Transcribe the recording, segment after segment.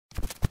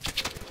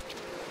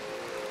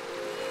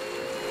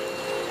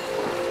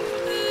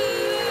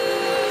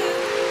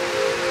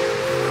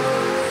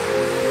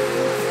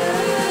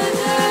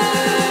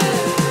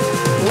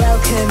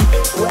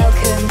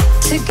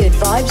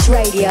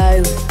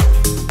Radio,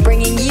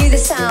 bringing you the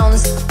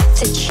sounds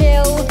to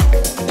chill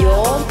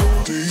your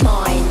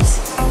mind.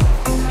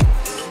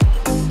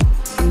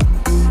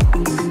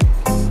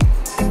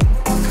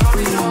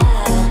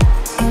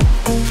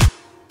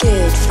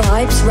 Good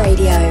Vibes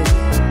Radio,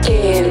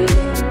 in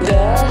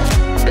the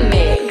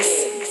mix.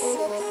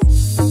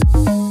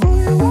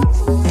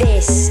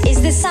 This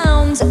is the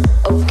sound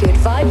of Good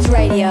Vibes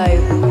Radio.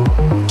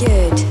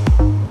 Good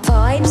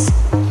Vibes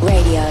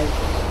Radio.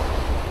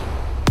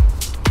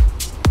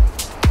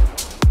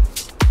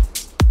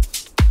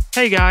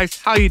 Hey guys,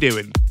 how you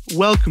doing?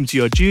 Welcome to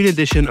your June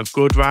edition of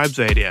Good Vibes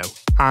Radio.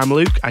 I'm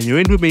Luke and you're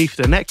in with me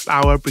for the next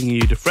hour, bringing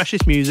you the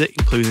freshest music,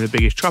 including the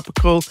biggest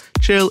tropical,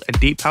 chill and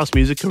deep house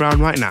music around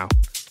right now.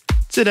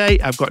 Today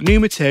I've got new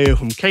material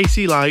from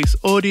KC Lights,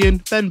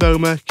 Audien, Ben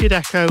Boma, Kid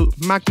Echo,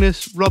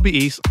 Magnus, Robby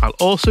East. I'll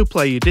also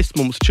play you this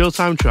month's Chill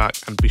Time track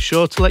and be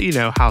sure to let you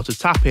know how to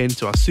tap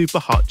into our super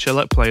hot chill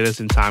out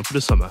playlist in time for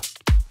the summer.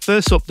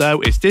 First up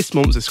though is this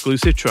month's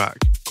exclusive track.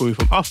 Coming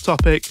from Off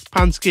Topic,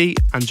 Panski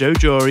and Joe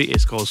Jory,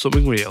 it's called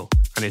Something Real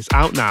and it's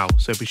out now,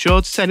 so be sure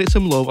to send it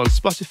some love on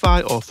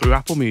Spotify or through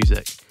Apple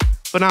Music.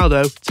 For now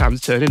though, time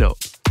to turn it up.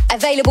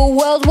 Available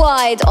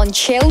worldwide on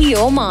Chill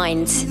Your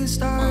Mind. The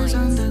stars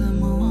under the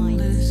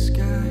moonlit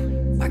sky.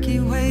 I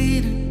keep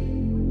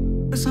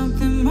waiting for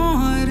something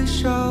more to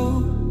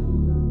show.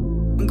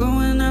 I'm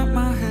going out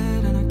my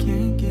head and I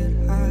can't get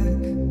high,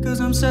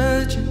 'cause I'm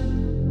searching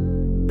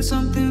for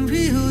something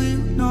real, you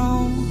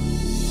know.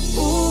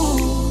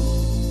 Ooh,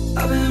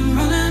 I've been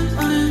running,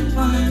 running,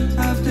 running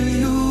after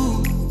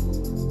you,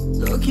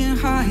 looking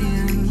high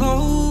and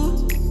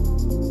low.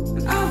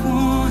 And I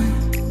want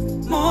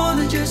more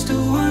than just a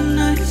one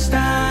night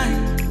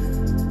stand,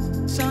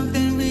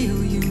 something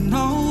real, you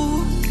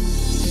know.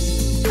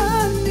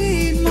 I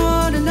need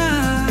more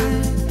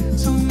tonight,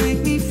 so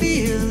make me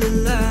feel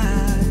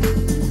alive.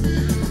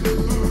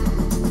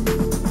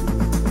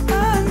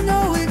 I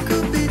know it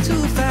could be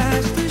too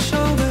fast to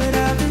show, but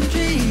I've been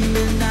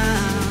dreaming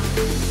now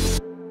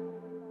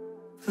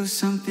for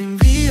something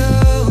real.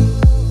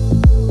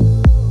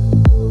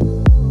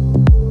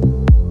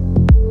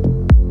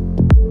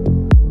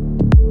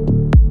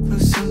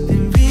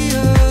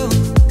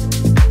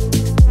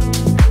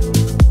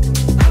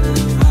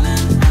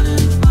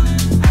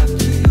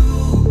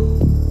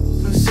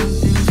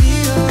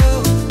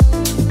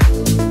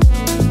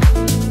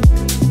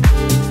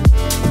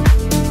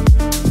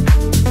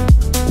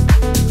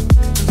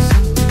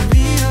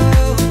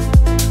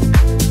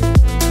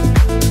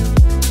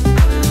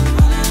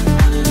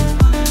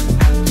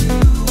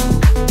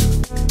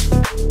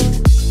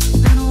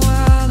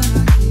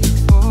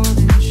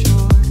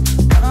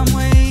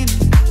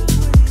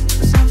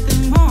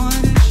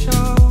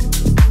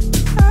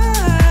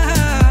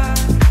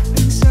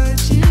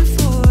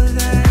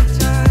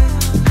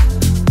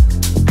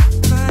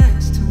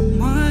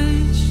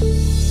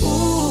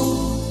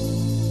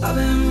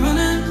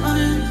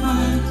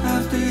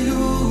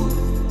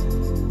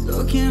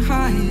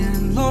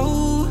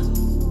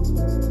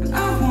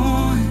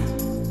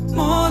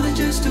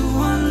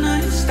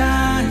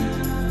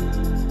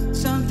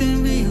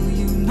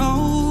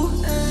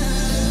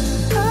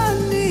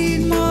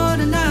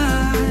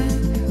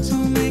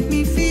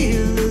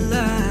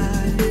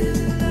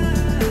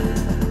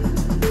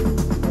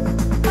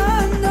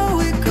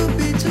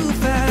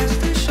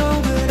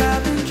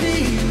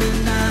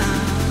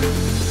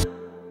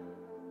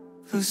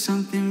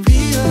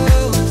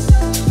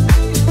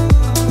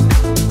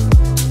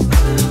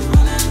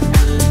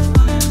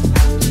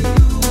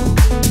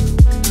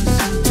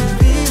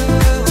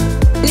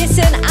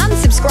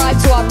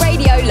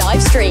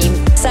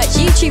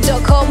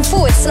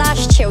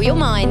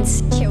 YouTube.com/ChillYourMind.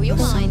 Chill Your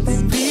Mind.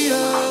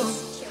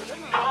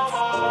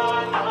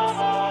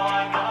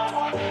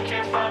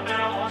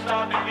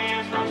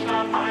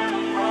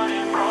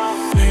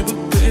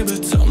 Baby,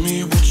 tell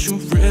me what you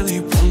really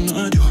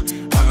wanna do.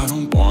 I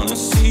don't wanna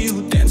see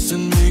you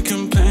dancing,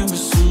 making plans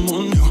with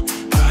someone new.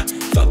 I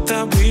thought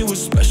that we were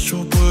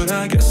special, but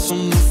I guess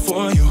I'm not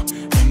for you.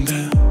 And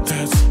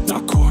that's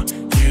not cool.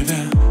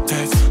 Yeah,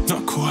 that's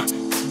not cool.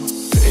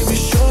 Baby,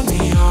 show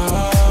me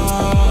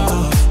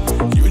off.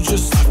 You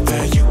just thought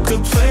that you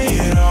could play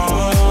it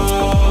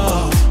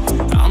off.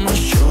 I'ma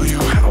show you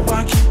how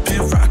I keep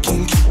it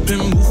rocking, keep it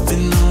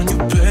moving on you,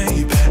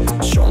 baby.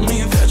 Show me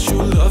that you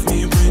love me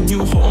when you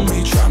hold me,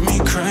 drive me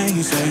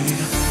crazy.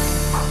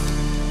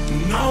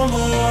 No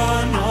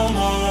more, no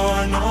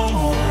more, no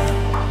more.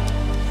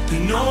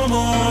 No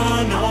more,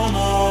 no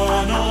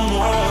more, no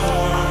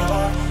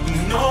more.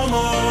 No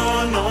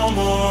more, no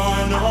more,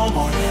 no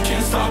more.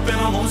 Can't stop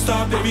and I won't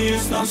stop, baby,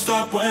 it's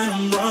non-stop when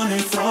I'm running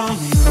from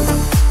you.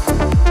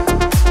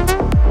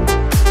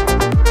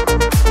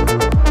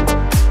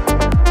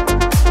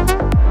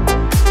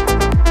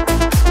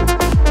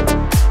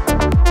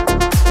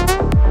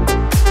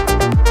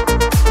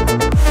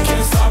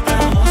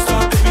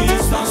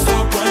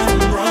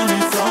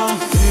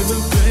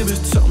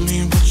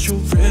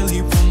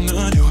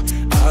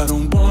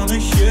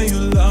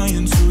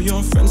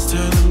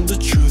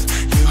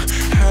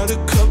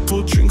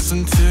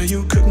 Until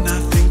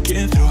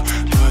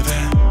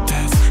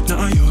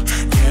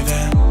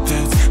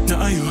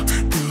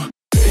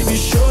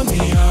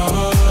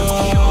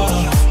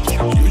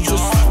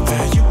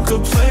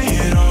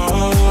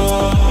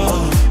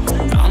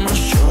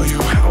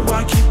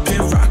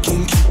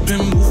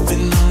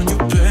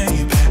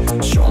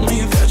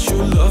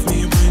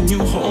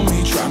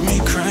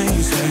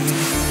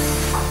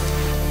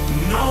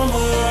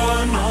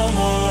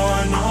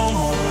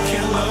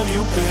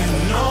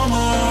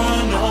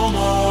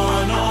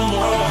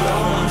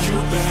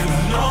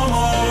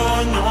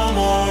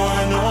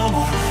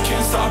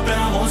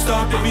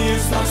stop, baby,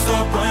 it's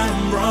non-stop when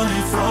I'm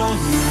running from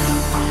you.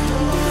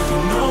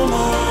 No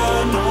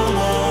more, no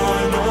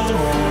more, no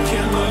more.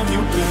 Can't love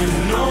you, baby.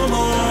 No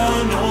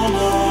more, no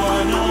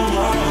more, no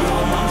more.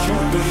 I want you,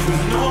 baby.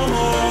 No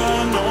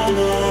more, no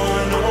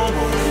more, no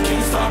more.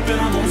 Can't stop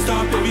and I won't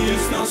stop, baby,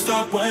 it's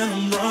non-stop when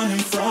I'm running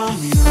from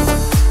you.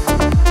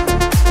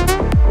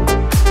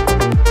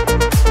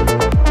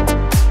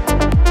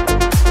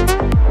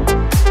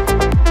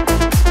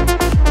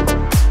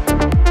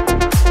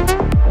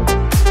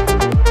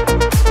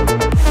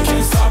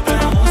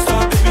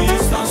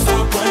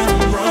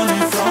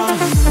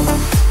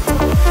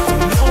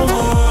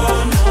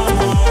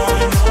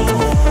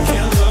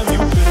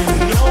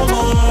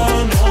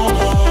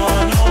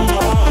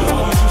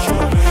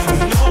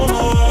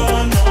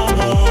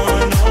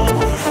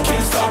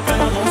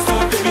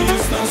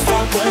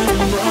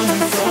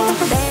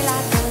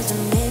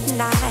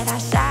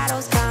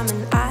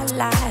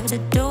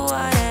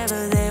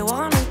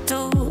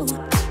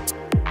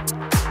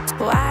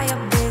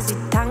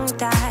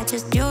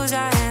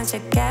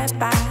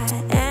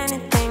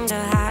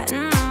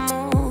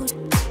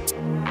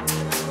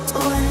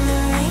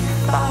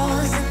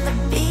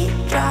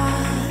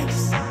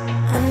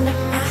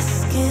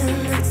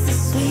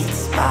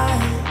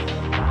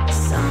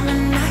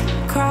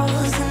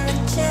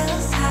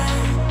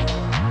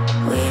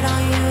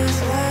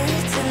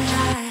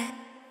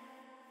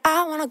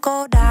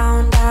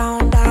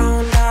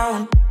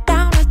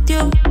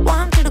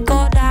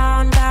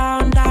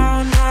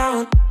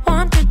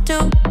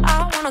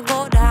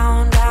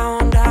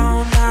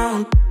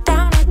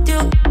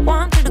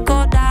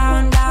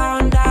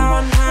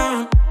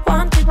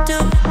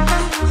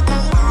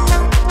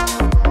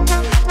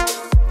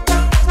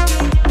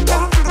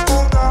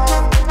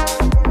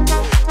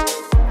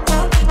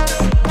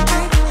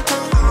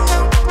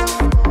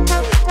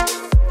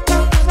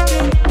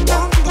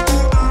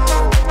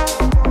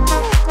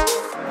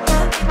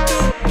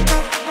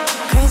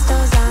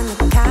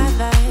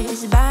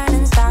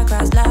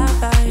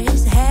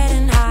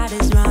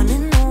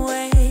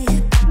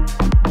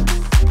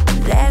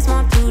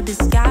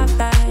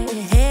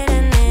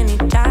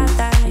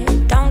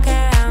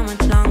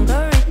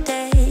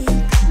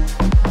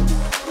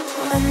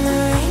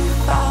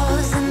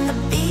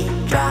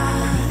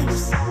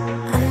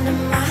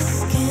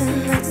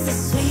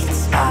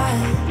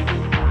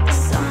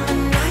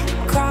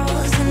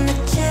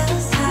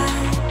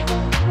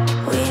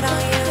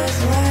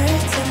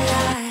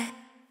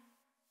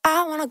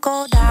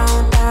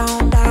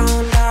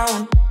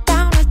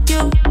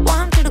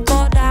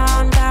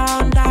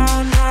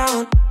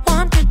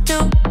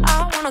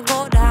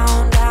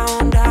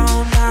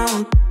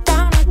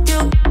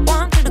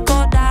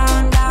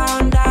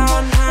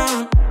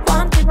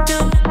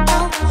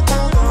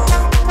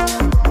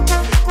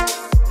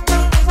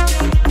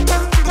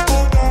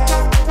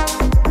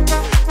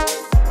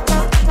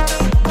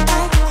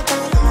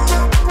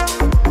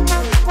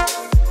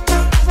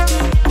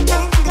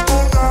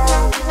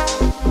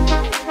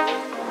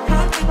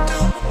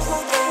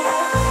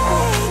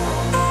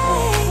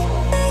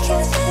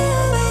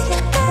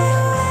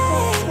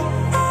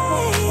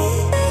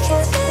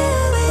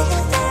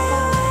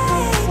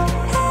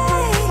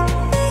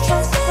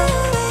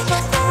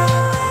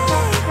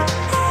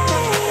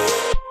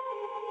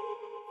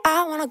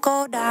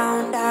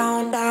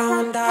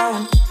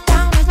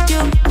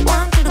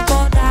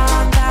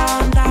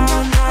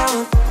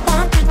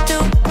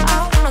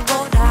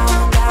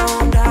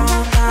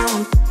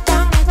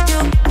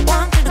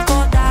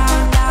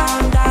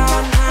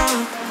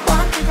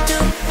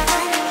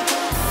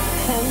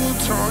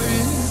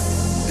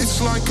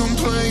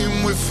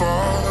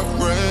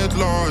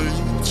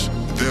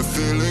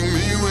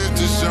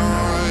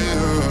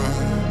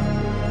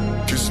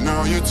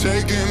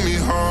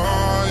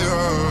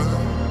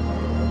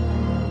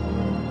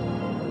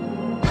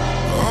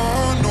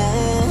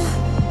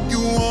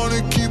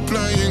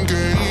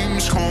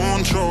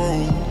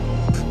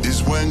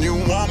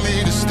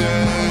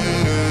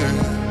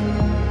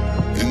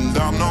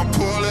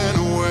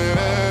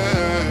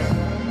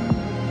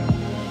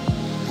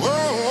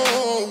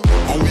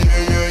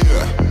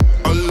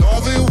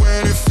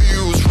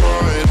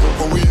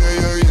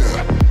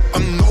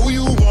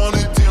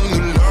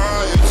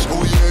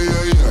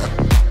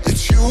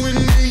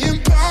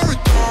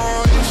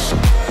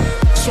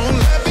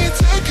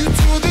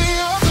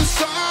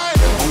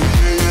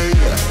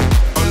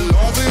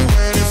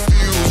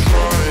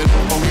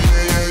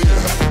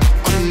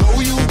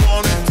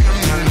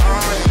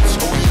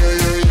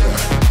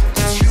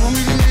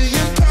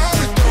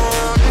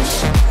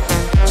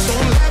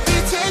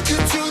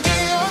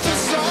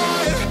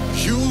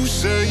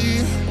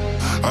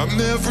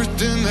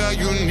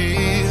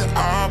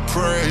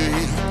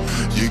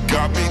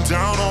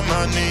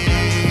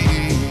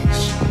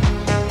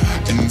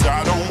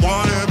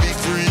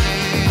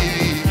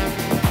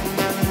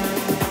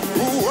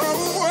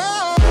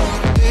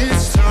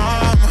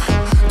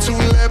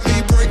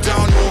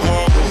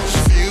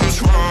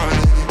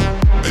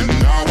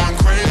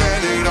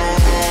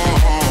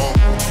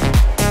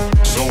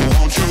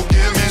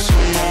 Give me some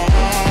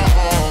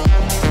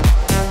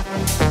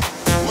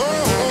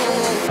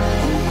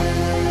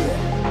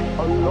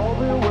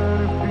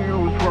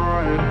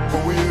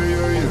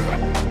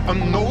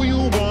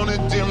wanna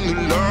dim the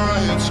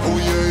lights. Oh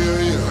yeah,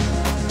 yeah,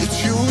 yeah. It's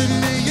you and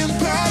me in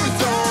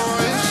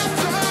paradise.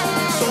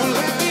 So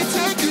let me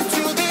take you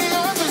to the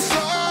other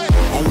side.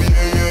 Oh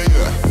yeah, yeah,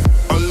 yeah.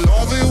 I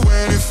love it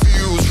when it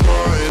feels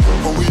right.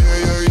 Oh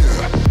yeah, yeah,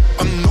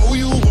 yeah. I know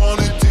you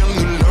wanna dim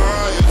the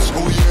lights.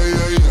 Oh yeah,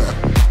 yeah,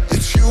 yeah.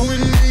 It's you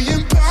and me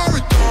in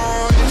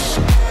paradise.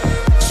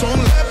 So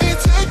let me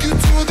take you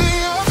to the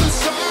other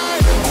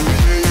side. Oh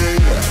yeah, yeah,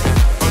 yeah.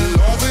 I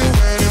love it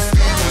when it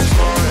feels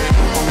right.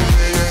 Oh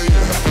yeah, yeah,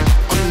 yeah.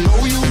 I know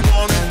you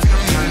wanna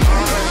dim the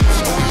lights.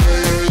 Oh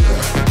yeah, yeah,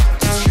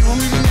 yeah. It's you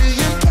and me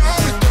in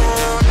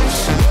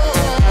paradise.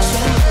 So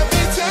let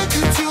me take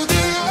you to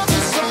the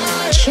other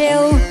side.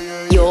 Chill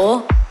your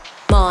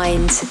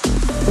mind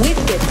with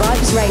Good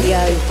Vibes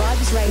Radio.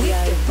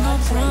 No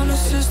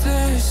promises,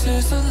 this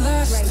is the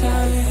last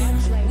time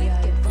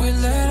we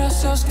let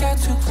ourselves get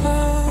too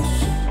close.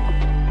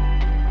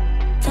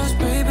 Cause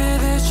baby,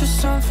 there's just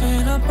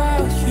something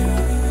about you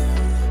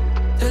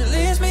that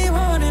leaves me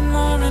wanting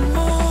more and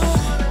more.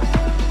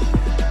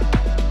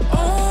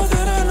 All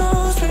that I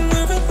know is when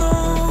we're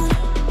alone,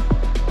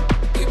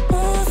 we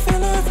both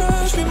feel a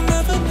rush we've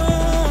never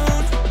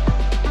known.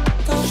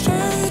 Go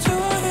straight to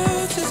our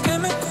heads, it's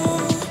chemical,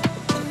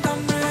 and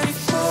I'm ready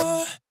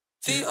for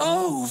the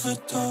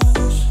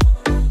overdose.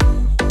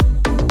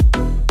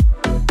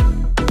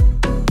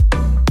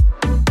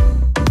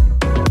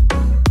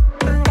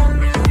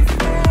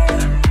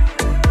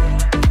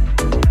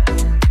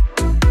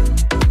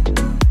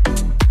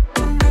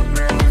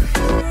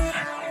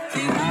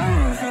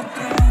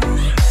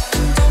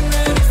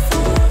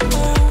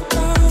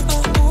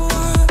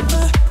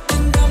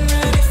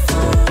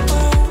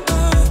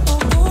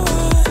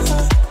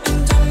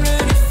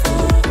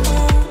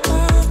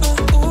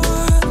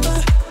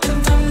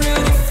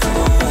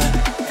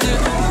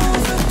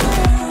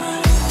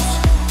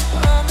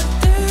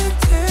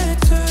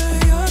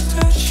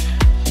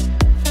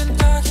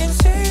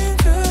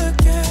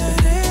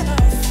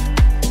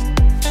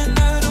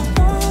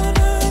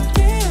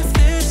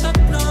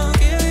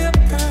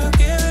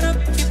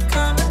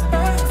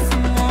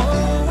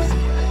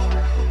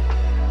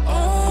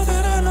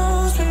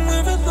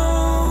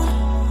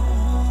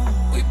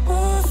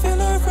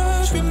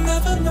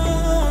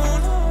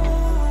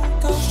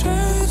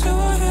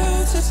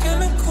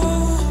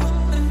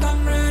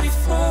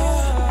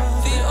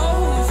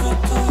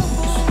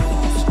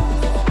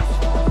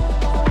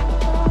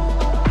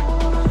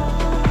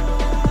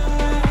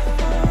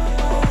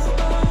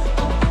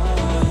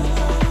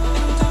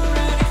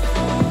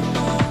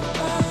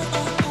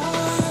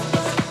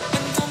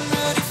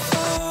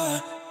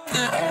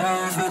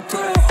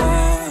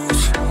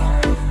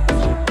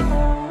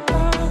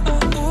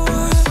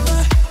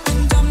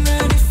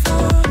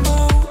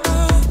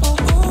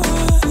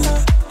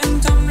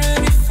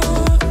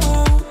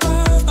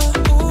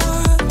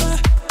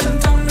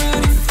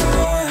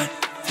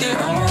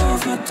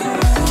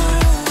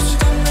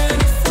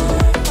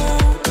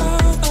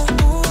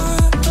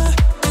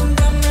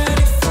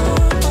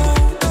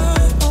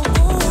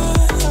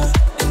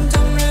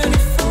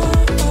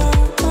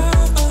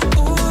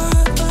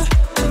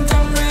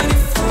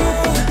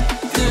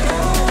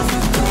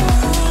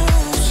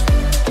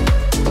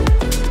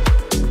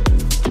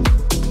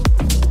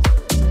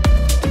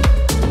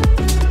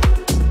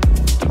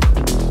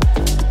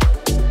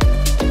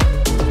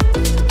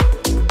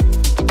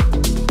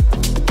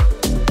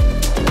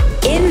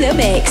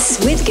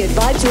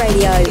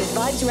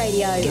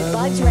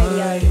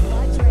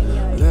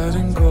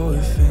 Letting go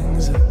of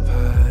things that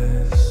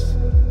pass.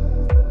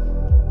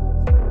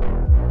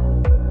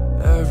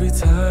 Every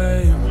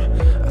time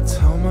I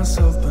tell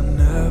myself but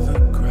never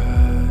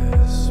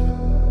grasp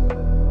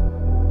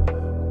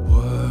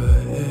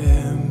what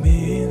it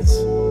means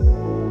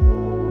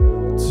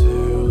to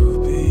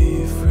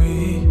be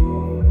free.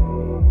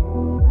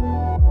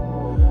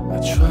 I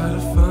try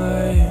to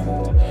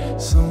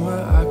find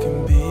somewhere I can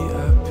be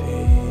at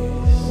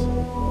peace.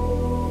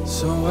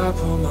 So I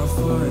put my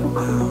foot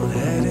down,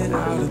 heading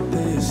out of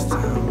this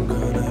town.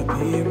 Gonna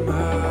be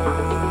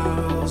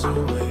miles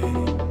away,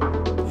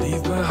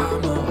 leave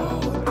behind my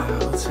old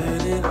doubts.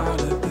 Heading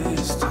out of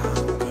this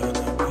town,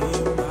 gonna be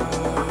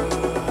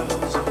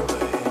miles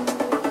away.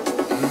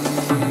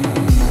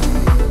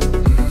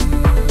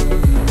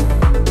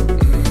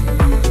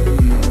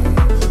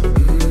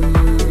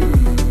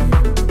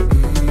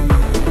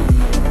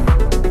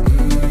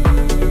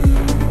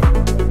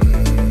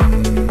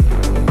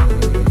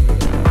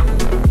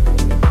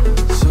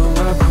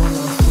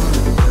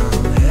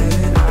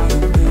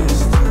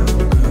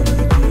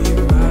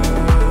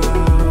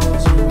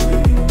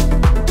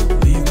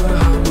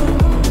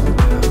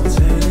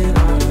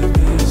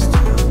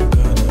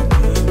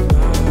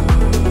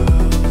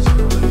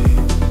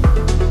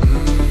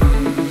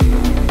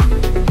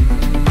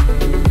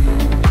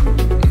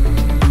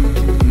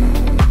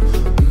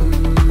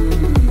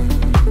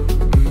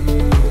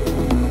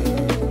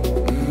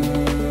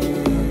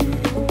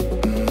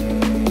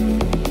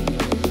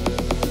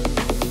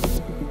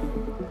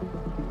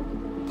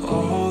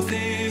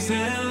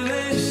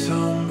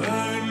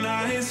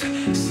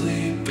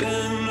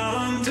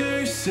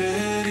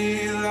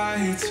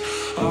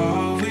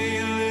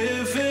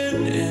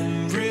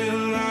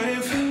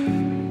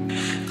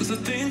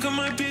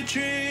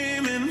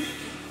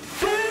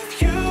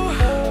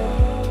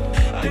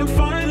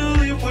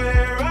 finally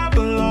where I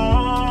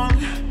belong.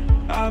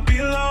 I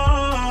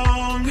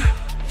belong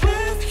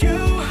with you.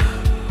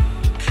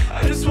 I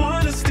just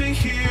wanna stay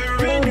here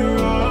in your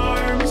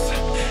arms.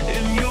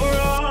 In your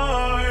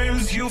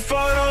arms. You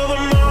fought all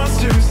the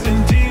monsters and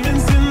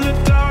demons in the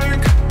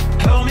dark.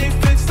 Help me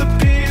fix the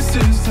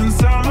pieces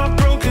inside my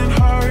broken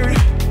heart.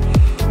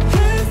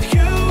 With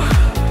you,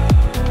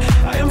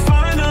 I am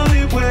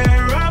finally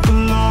where I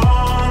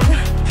belong.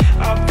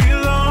 I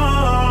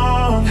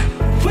belong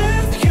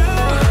with you.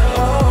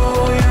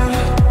 Oh yeah,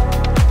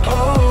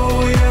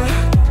 oh yeah,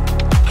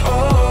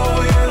 oh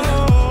yeah.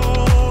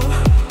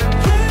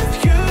 With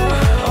you,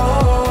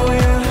 oh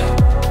yeah,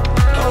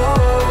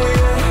 oh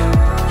yeah,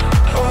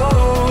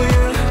 oh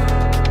yeah.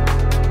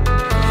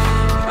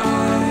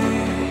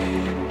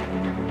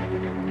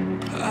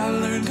 I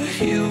learned to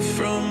heal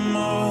from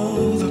all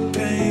the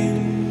pain.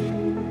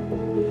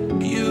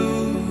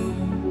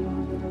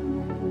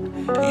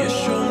 You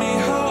show me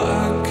how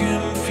I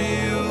can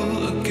feel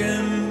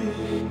again.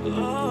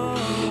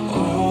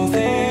 All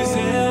these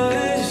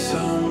endless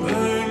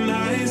summer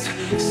nights,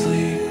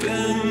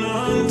 sleeping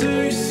under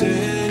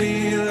city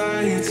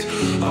lights.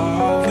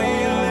 Are we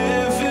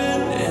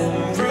living in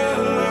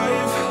real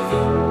life?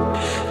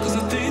 'Cause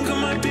I think I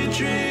might be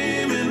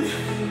dreaming.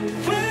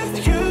 With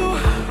you,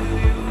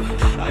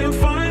 I am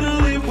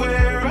finally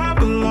where I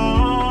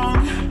belong.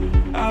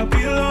 I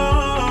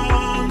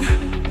belong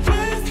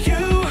with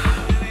you.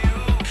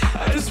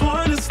 I just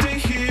wanna stay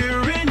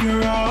here in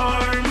your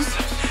arms.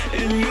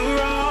 In your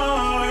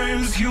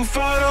arms. You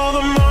fought all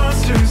the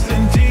monsters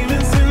and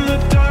demons in the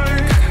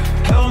dark.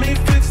 Help me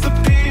fix the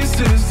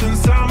pieces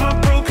inside my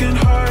broken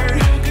heart.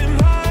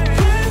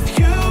 With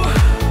you,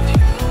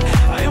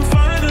 I am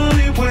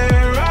finally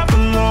where I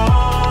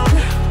belong.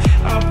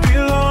 I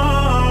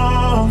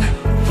belong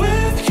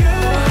with you.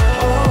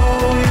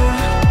 Oh yeah,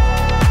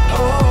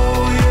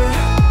 oh yeah,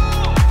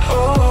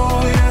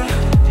 oh yeah.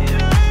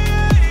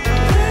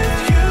 With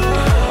you,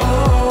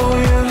 oh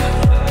yeah,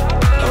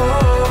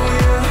 oh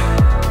yeah,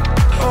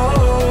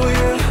 oh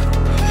yeah.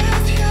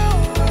 With you,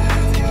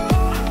 with you.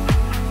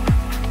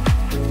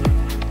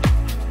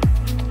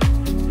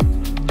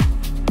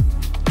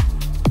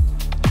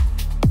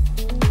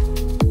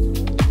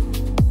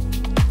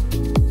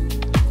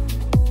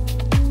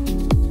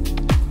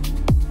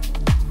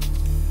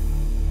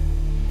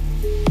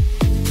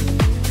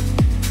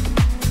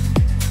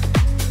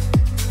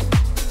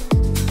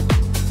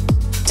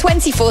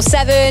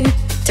 24/7,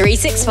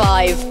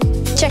 365.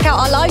 Check out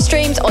our live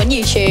streams on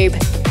YouTube.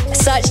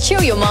 Search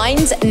Chill Your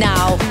Mind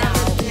now.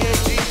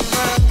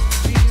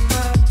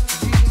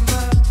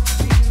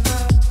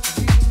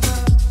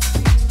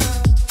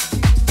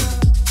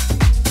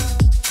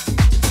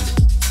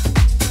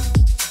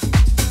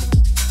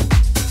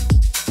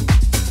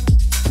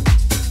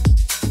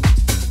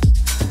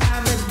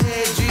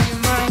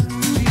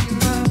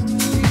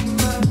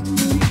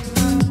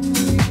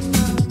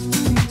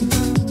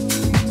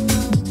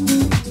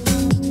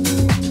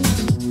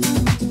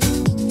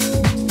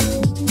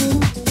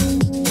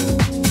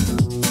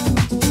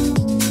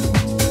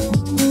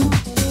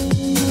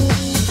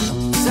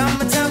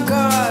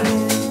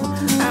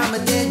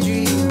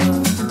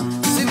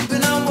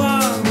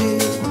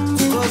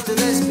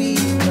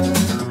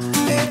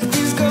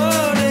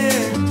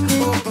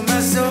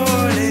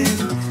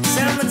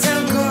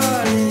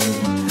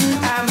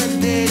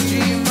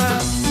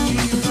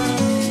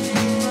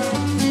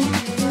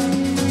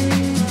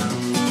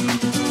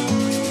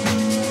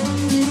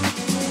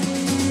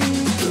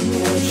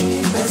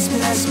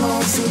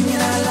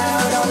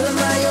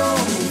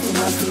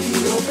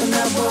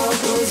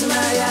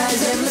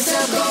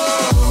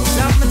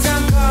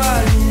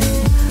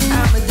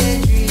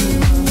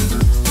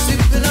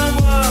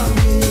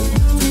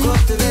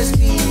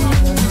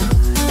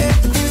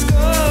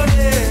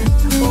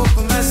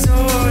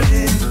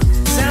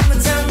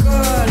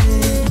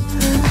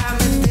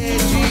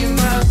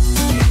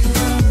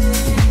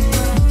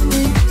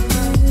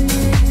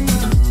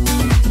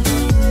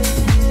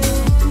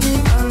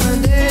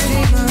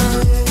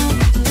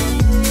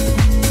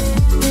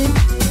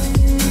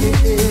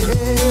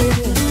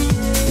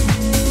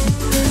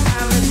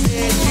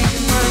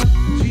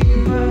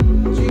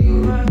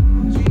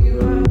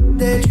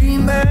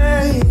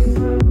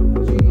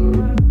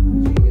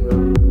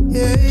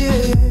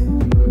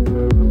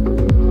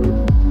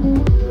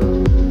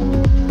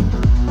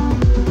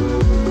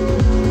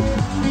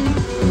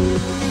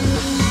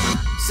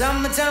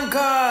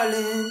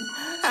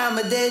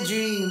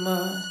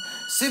 Daydreamer,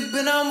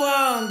 sipping on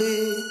one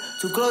beer,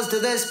 too close to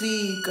the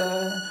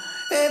speaker.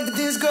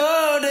 Everything's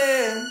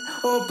golden,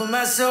 open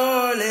my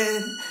soul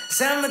in.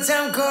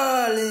 Summertime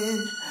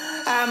calling,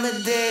 I'm a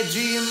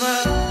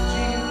daydreamer.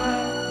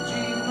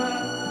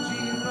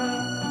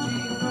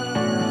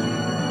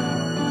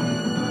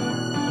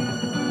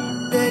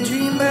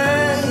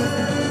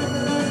 Daydreamer.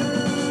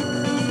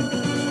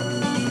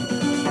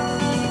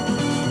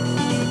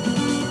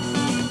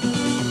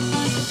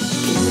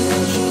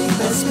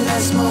 Best me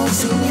that smoke,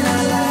 singing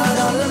out loud,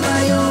 all on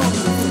my own.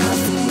 Open my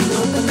feet,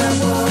 open my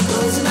door,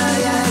 closing my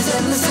eyes,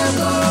 let myself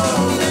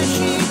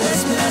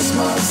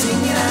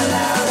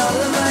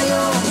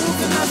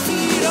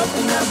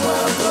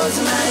world,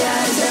 closing my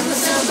eyes, let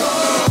myself go.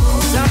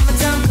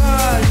 Summertime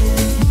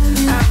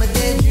calling, I'm a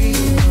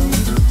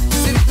daydreamer.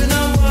 Sipping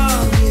on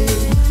warm beer,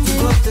 too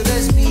close to the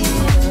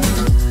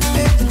speaker.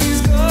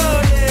 Everything's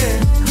golden,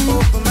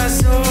 open my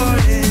soul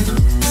in.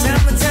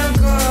 Summertime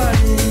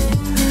calling,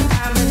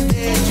 I'm a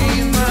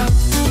daydreamer.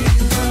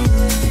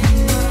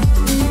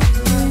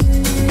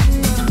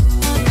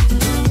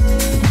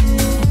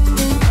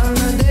 I'm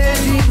a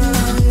daydreamer.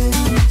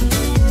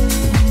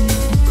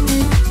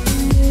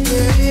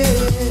 Yeah, yeah.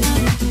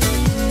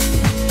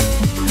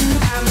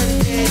 I'm a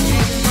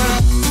daydreamer.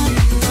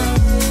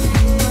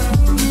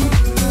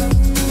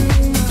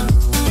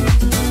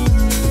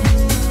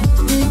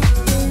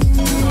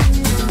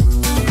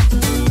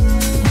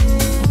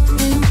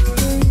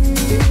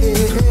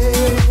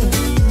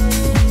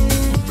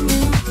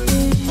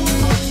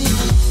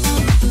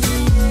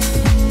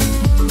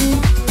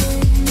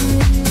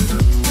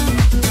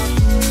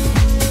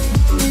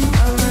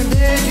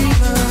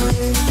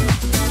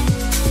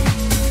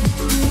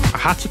 I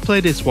had to play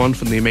this one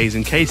from the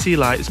amazing KC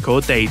Lights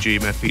called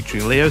Daydreamer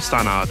featuring Leo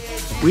Stannard,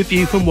 with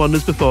You from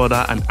Wonders before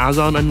that, and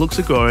AZON and Luxe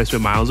Agoris were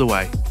Miles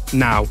Away.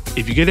 Now,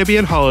 if you're going to be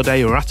on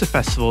holiday or at a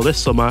festival this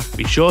summer,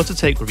 be sure to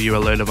take with you a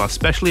load of our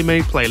specially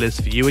made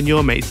playlists for you and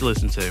your mates to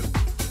listen to.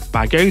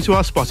 By going to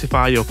our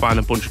Spotify, you'll find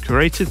a bunch of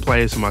curated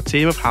players from our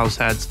team of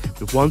househeads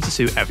with one to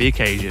suit every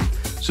occasion,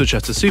 such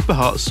as the super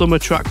hot summer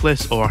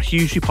Tracklist or our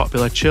hugely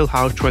popular Chill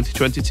House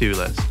 2022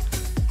 list.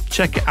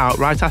 Check it out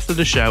right after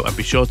the show and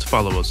be sure to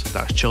follow us.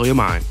 That's Chill Your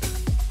Mind.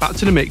 Back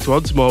to the mix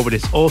once more with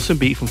this awesome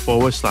beat from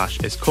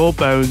 /. It's called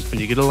Bones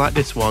and you're gonna like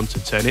this one, so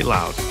turn it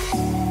loud.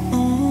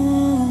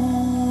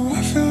 Ooh,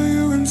 I feel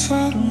you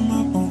inside of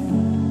my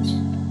bones,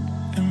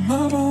 in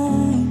my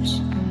bones.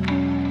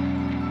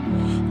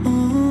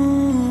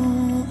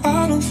 Ooh,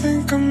 I don't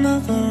think I'm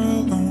ever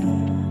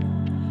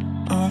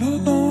alone, not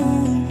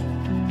alone.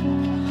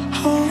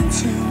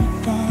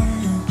 Haunted by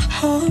you,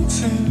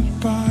 haunted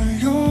by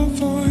your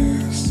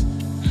voice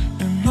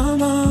in my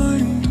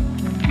mind.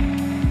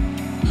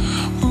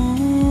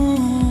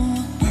 Ooh,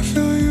 I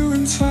feel you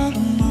inside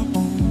of my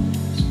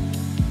bones,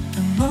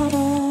 in my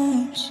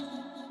bones.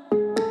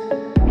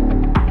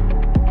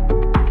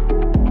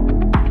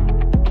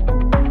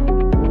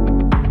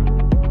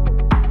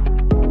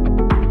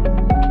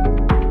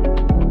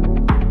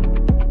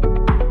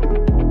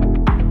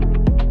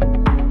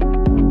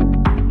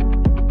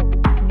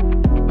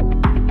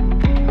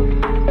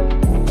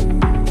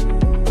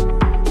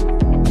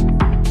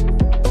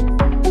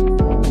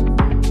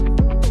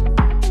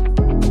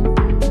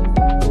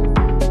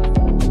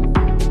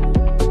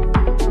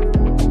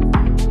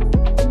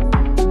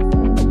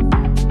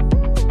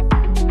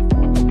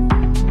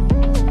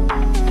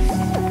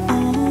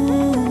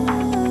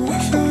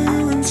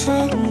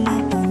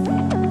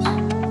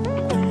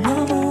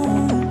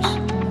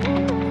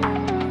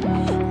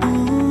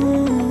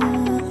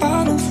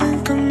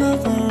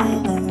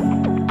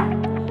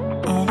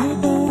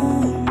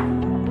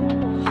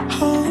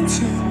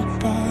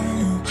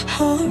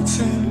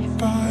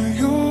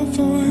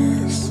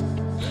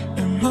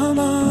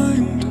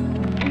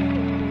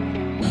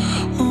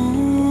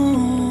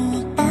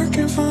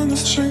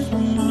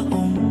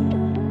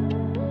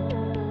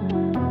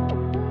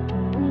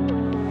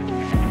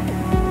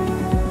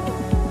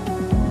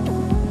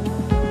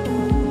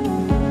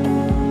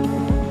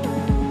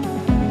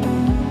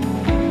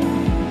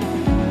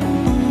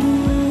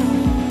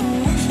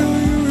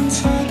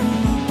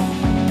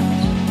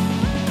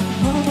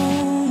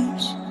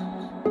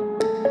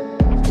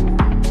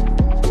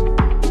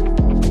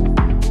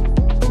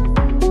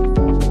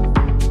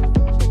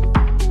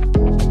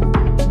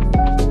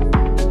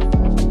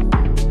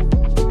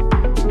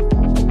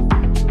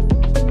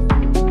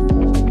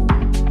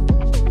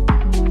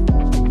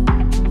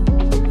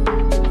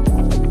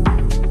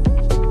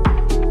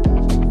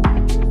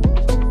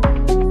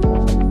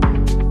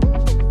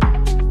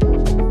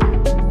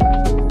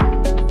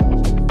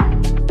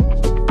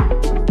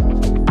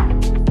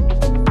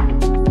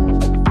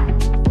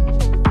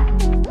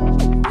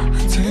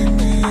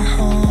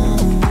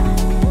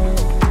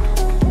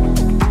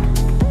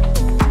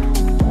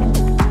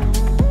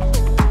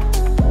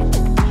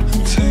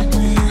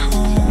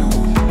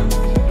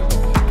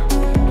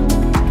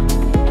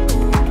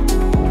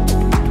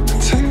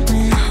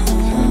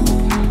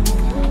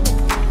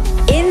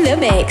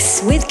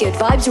 With Good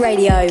Vibes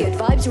Radio. Good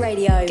Vibes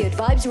Radio. Good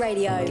Vibes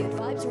Radio. Good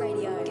Vibes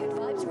Radio. Good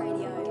Vibes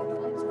Radio.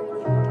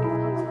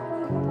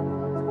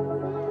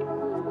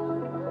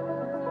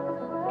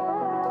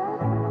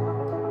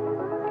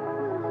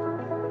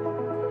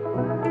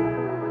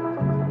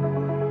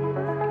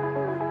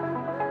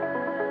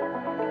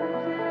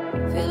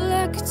 Feel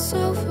like it's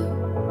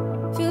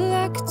over. Feel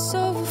like it's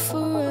over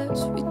for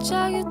us. Reach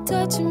out, you're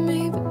touching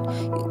me, but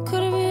you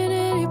could have been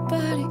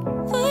anybody.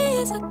 For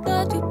years I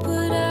thought you,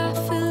 but I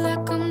feel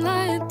like I'm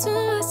lying to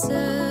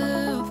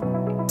myself,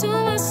 to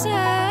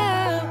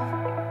myself.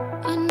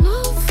 I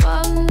know I'm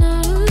falling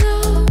out of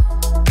love,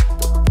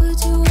 but would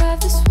you have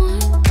this one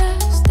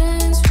last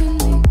dance with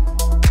me?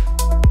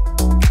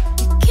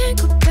 You can't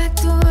go back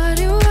to what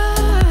it was.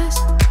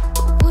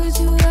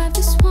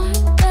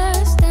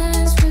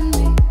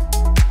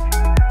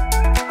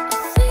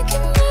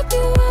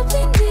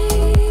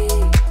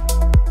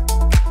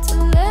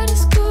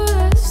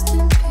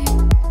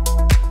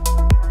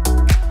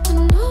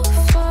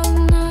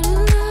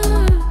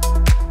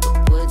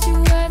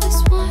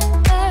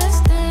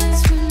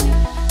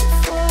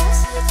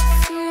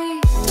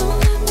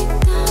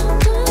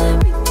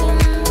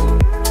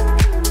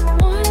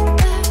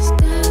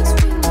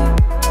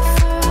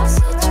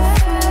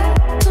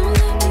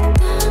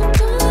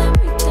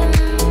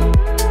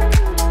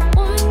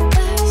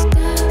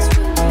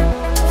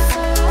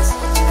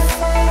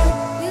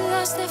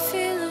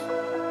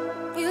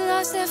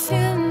 lost that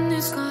feeling,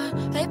 it's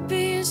gone. Like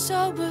being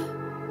sober,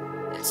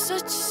 it's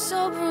such a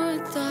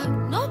sobering thought.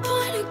 No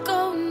point in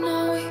going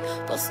on, we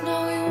both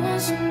know we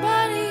want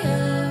somebody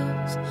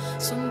else,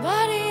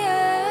 somebody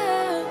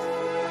else.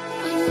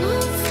 I know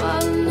I'm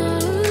falling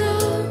out of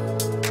love,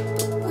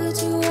 but would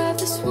you have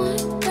this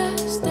one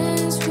last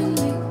dance with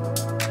me?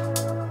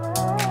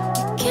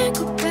 You can't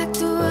go back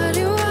to what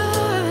it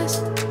was,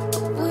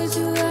 but would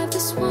you have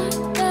this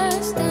one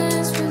last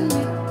dance with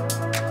me?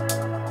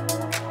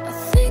 I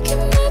think it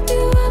might be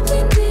what we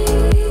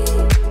need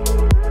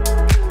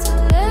to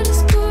let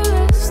us go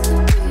rest in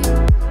peace.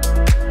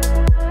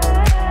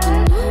 I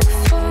know I'm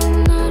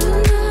falling out of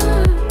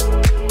love,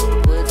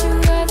 would you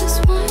have this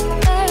one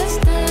last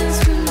dance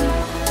with me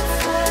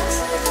before I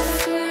set you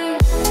free?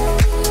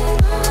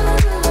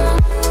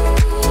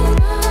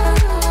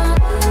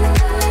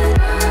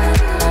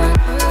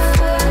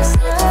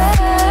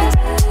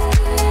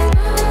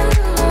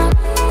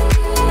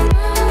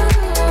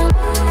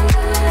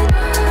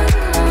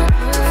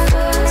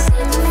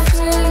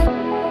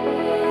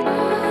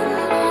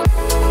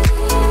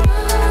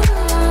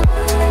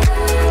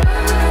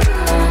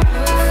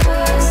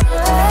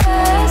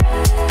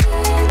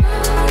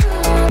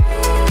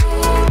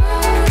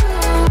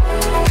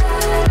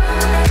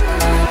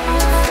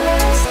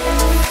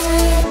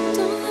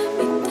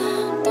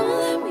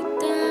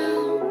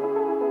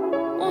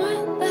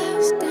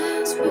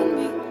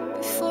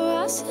 Before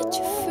I set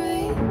you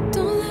free.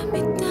 Don't let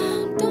me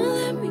down, don't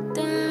let me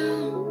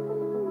down.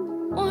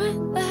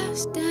 One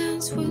last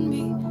dance with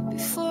me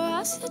before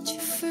I set you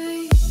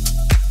free.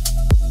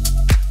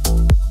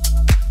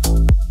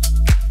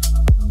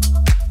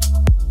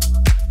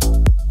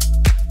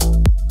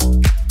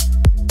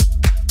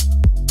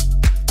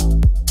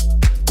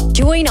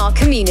 Join our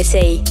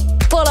community.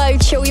 Follow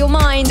Chill Your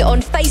Mind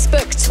on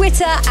Facebook,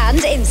 Twitter, and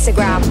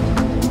Instagram.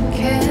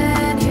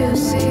 Can you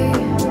see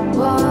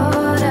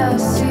what I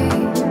see?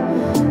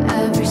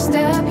 Every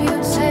step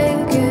you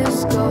take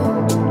is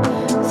gold.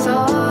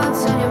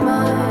 Thoughts in your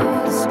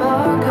mind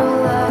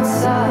sparkle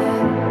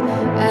outside.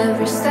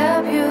 Every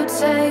step you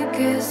take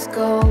is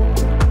gold.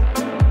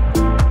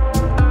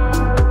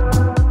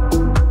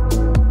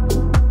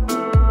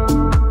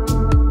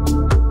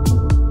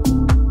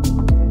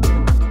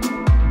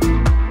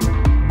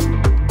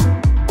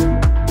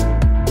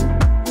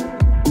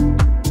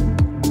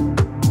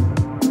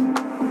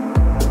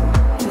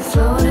 You're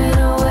floating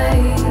away,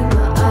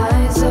 my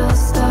eyes are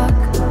stuck.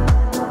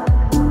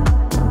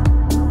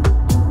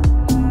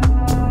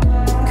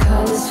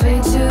 Colors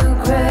fade to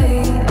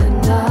gray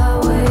and I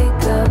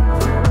wake up.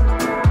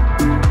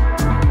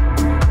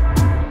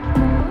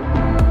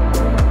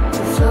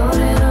 You're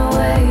floating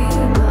away,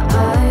 my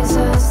eyes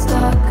are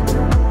stuck.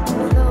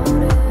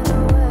 Floating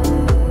away.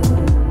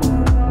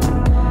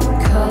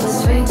 Colors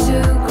fade to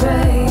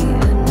gray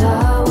and I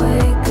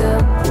wake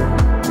up.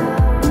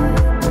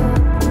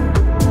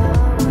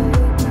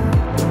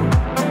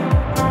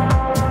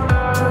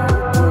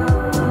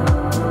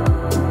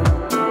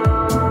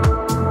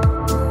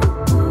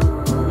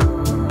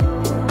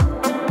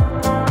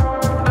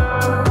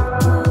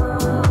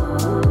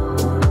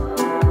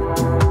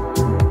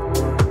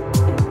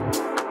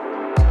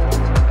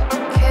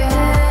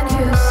 Can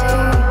you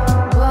see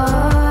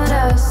what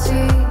I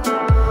see?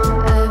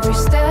 Every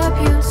step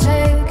you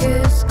take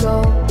is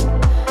gold.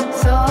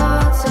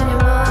 Thoughts in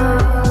your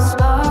mind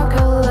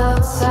sparkle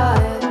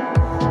outside.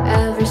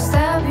 Every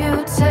step you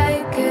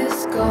take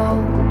is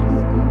gold.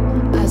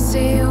 I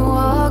see you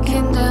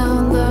walking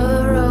down the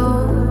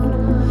road.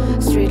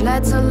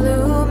 Streetlights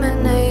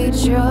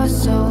illuminate your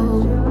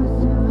soul.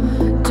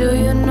 Do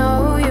you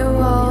know you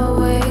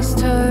always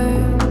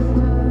turn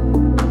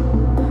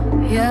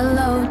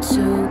yellow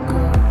to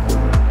gold?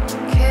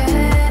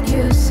 Can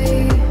you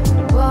see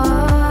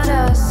what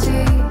I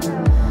see?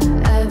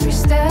 Every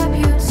step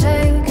you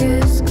take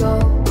is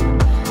gold.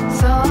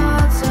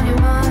 Thoughts in your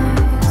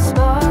mind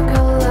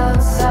sparkle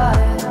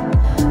outside.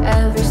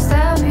 Every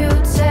step you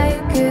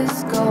take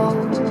is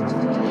gold.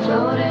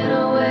 Floating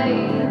away,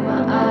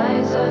 my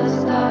eyes are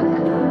stuck.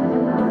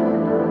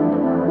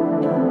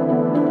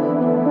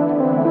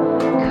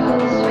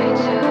 Colors fade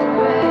to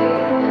gray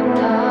and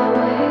I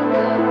wake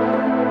up.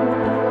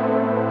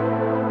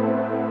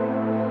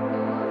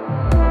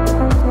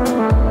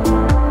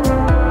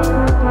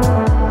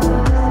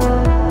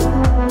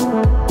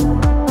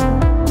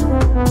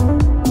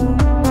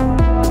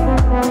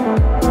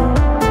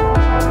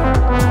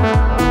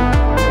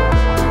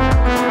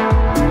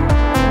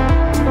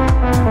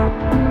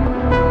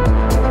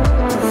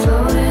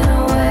 Floating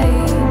away,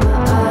 my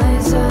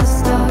eyes are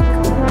stuck.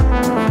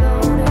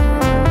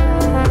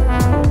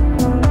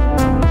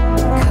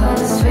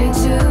 Colors fade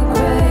to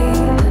gray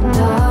and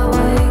I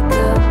wake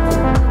up.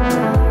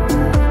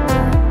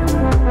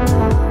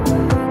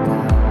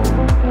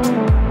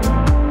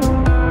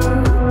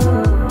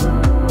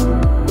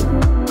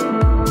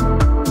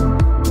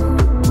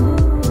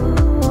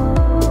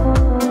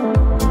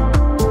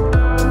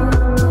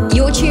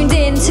 You're tuned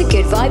in to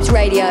Good Vibes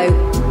Radio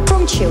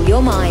from Chill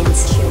Your Mind.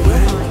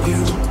 When you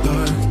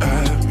look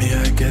at me,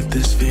 I get this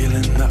this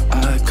feeling that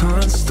I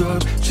can't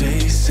stop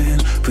chasing.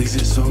 Please,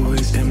 it's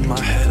always in my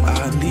head.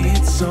 I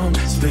need some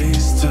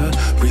space to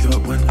breathe.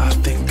 But when I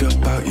think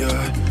about you,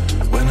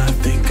 when I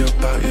think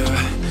about you,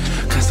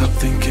 can't stop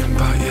thinking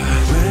about you.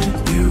 When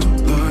you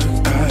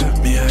look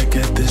at me, I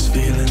get this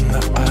feeling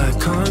that I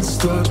can't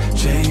stop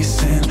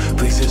chasing.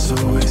 Please, it's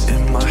always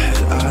in my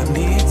head. I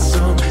need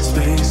some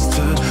space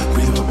to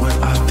breathe. But when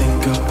I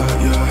think about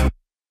you,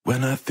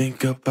 when I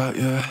think about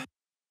you,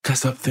 can't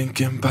stop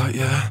thinking about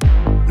you.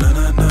 Na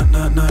na na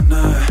na na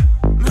na,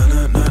 na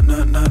na na na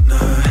na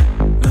na,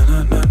 na na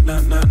na na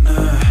na na,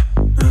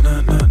 na na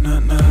na na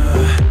na,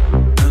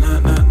 na na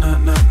na na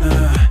na na,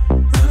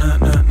 na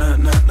na na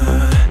na na,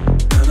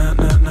 na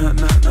na na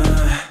na na.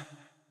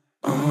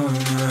 Oh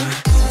no,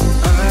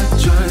 I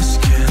just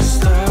can't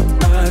stop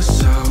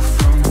myself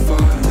from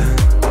falling.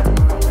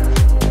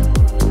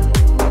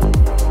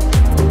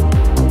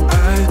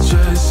 I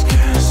just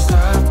can't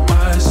stop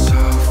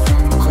myself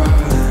from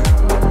crawling.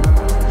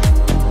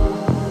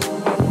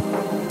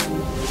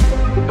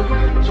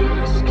 I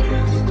just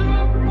can't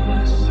stop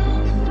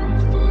myself from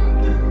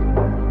falling.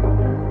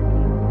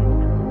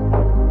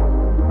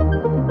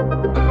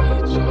 I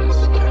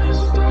just can't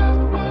stop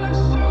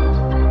myself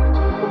from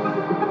crawling.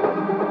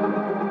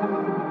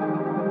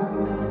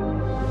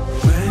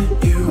 When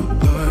you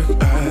look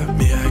at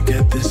me, I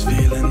get this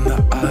feeling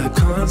that I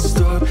can't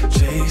stop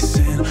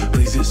chasing.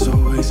 Please, it's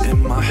always in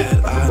my head.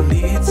 I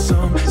need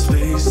some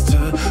space to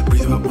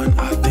breathe. But when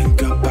I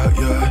think about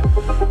you,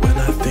 when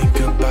I think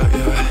about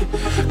you,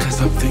 can't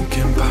stop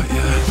thinking about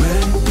you.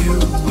 When you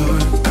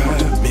look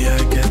at me, I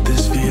get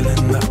this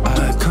feeling that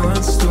I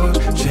can't stop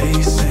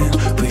chasing.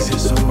 Please,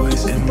 it's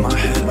always in my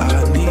head. I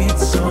need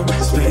some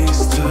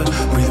space to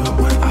breathe. But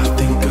when I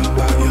think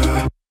about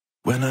you,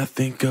 when I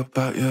think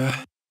about you,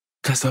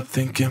 can't stop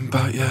thinking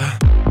about you.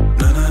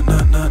 Na na na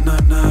na na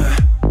na,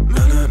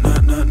 na na na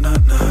na na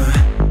na,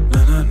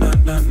 na na na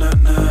na na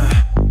na,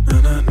 na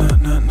na na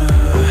na na,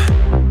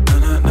 na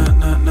na na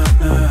na na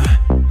na,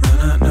 na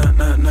na na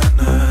na na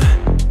na,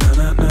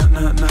 na na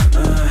na na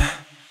na.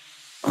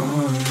 Oh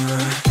no,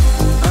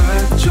 I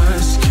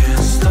just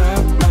can't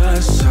stop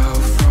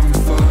myself from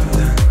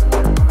falling.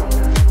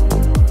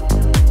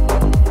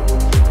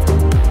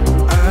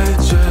 I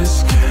just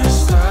can't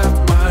stop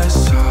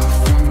myself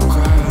from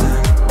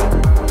crawling.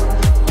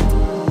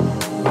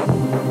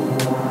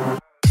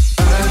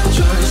 I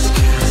just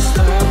can't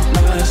stop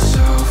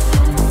myself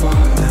from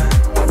falling.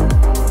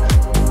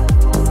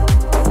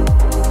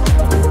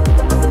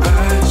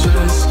 I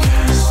just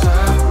can't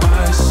stop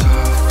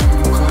myself from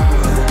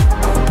crawling.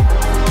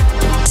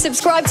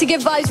 Subscribe to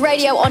Good Vibes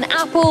Radio on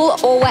Apple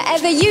or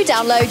wherever you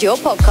download your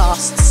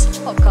podcasts.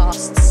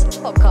 Podcasts,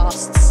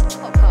 podcasts,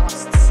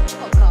 podcasts,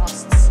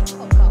 podcasts,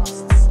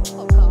 podcasts,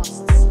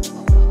 podcasts,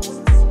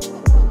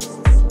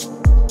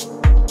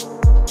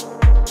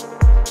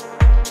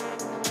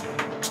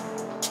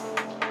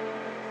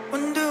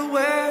 Wonder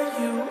where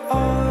you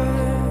are.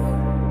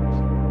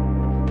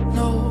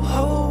 No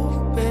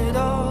hope at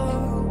all.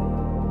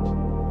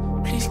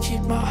 Please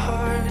keep my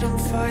heart on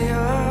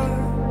fire.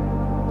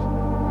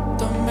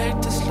 Don't make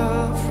this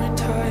love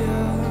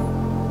retire.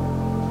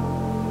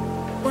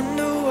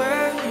 Wonder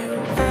where you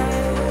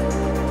at.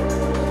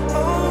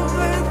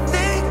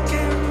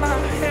 Overthinking my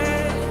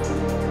head.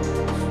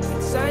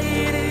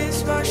 Anxiety's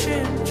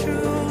rushing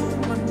through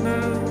my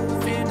nerve.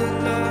 Feel the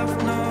love,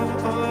 no,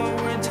 or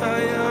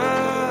retire.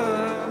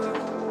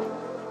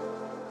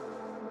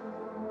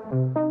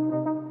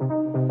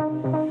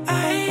 I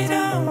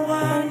don't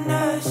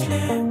wanna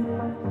sleep.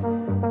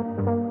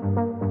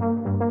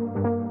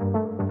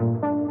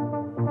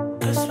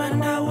 'Cause when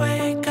I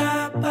wake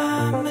up,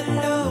 I'm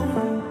alone.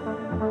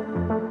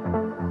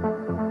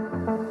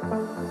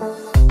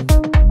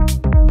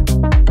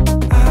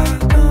 I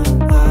don't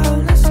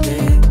wanna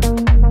sleep.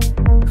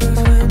 'Cause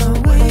when I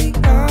wake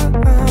up,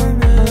 I'm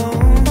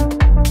alone.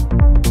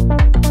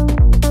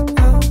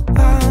 Oh,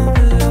 I'm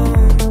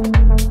alone.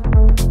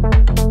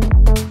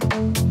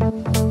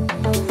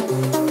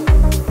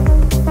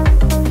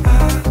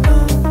 I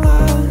don't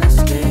wanna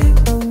sleep.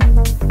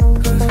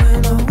 'Cause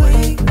when I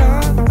wake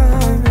up,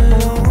 I'm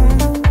alone.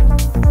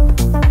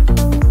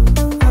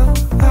 Oh,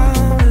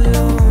 I'm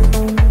alone.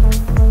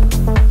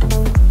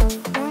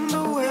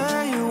 Wonder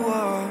where you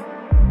are.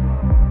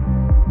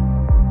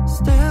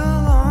 Still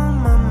on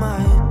my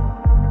mind.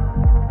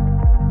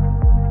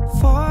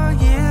 4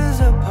 years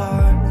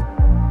apart.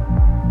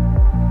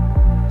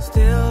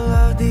 Still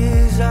love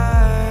these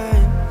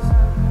eyes.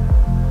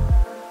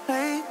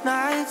 Late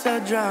nights I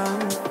drown.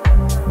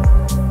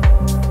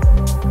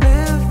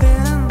 Live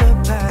in the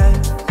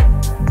past.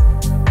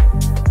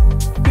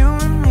 You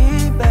and me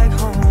back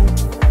home.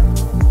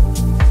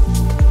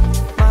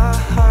 My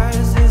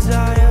heart's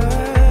desire.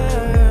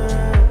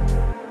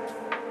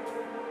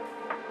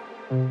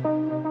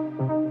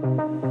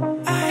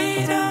 I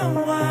don't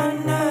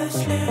wanna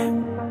sleep.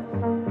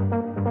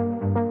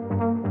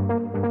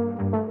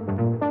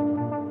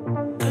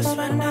 'Cause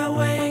when I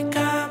wake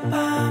up,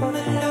 I'm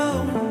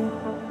alone.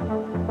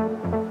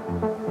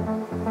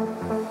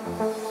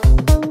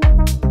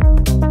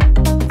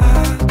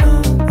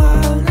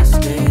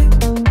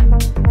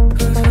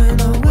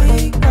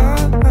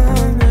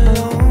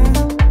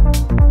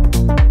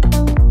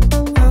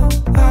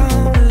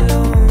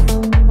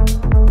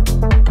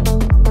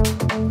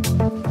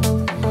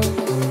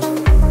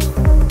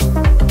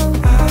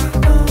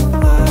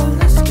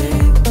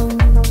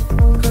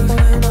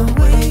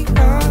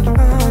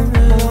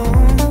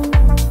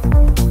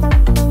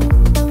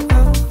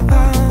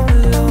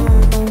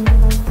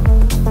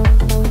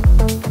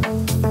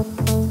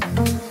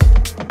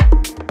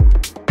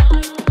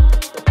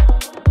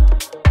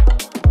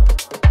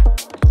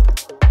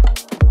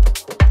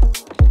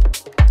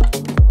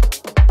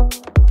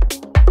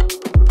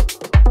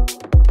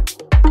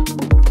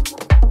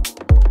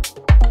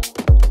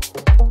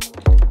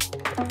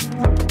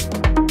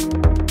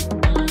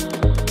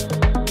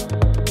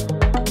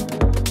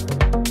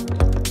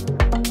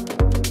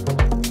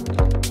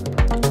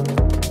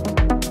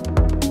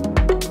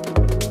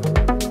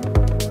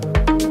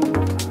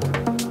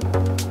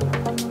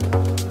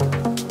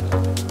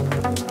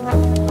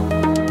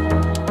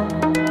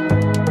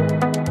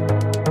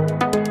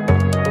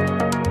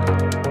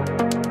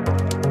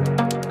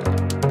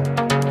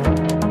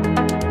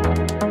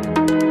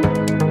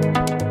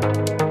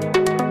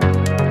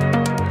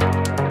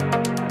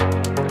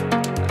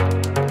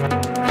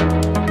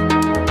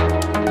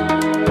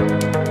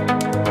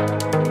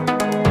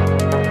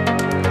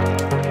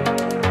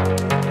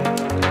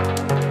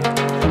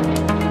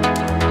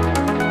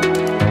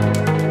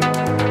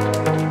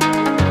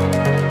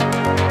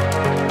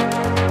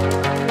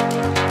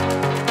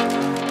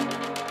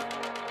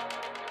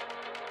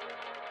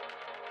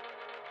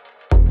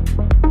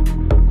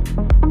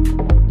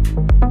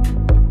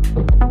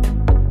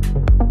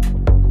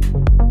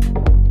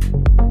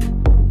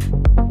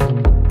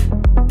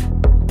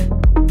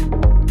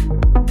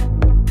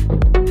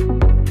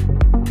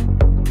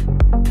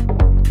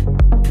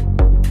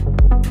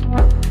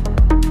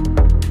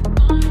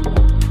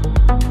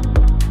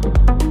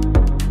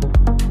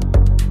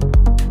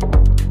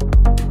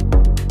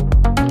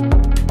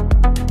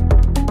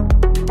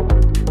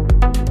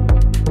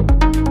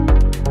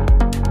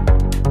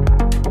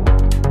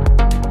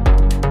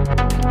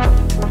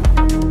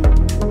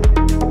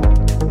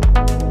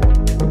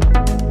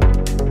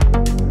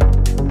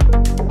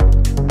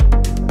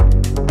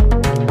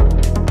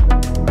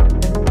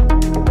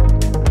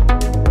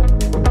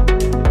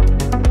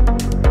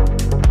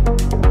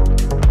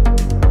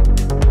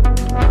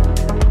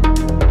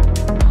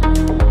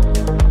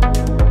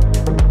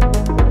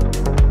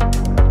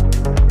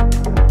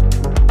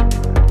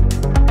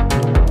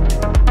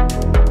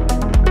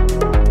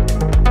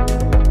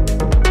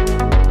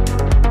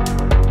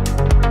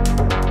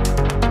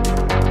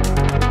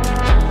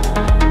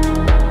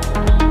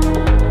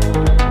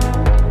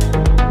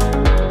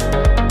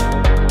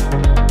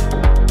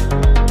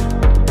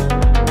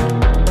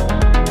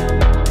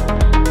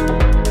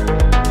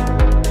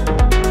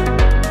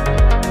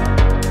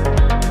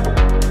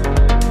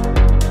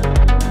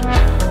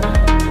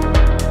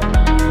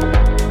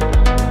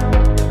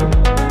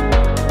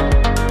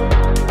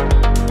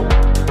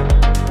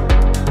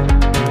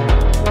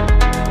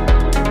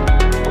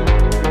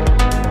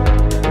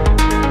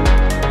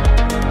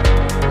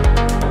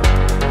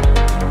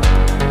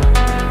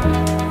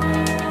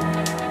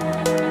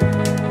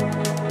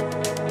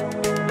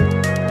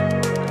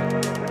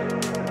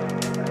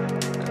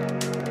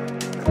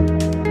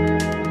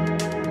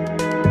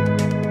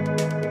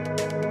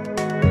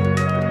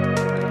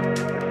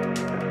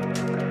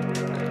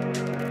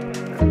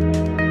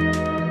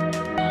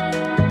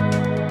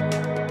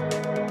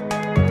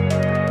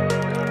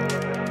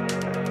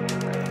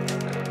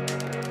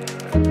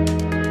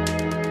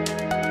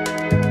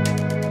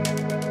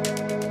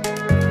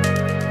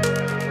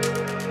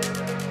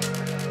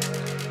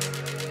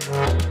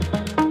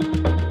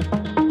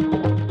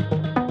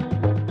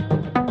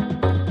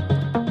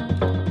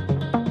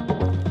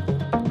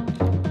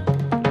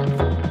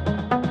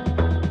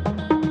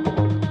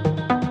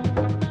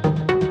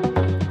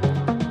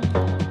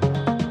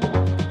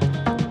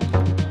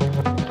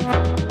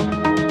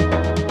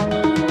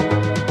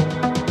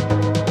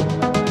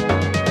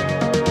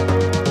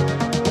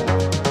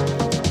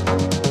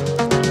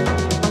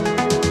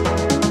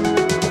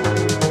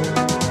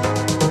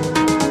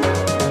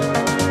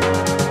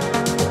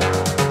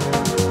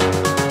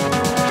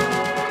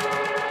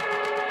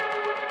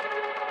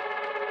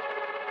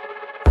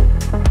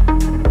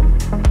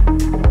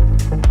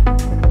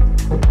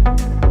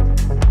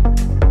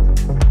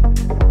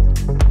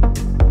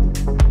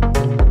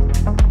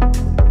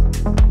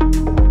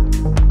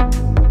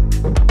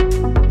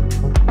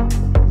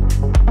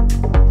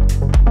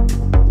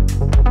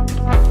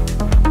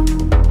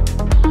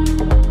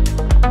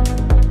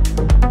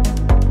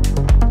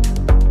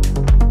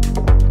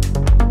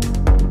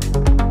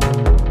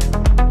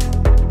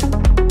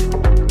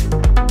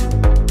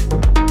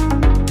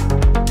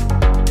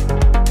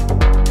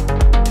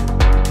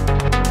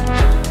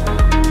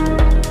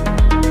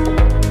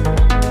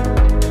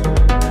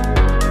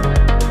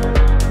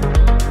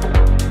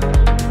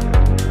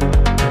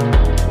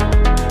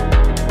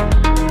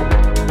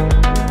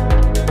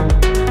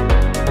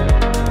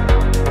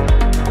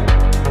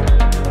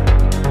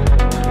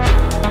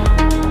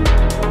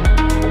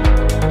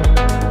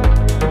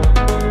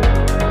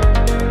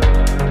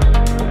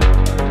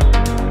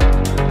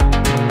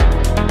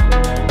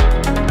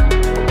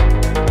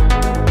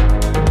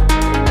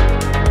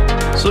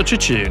 Such a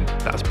tune.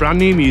 That's brand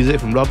new music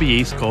from Robby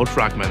East called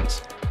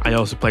Fragments. I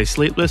also play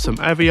Sleepless from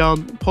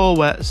AVAION,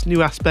 PaulWetz,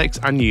 New Aspects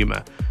and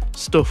Yuma.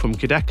 Stuff from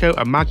Kideko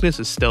and Magnus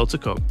is still to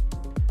come.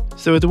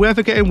 So with the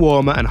weather getting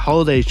warmer and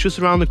holidays just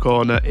around the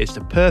corner, it's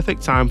the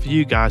perfect time for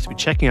you guys to be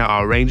checking out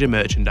our range of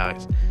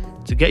merchandise.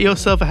 To get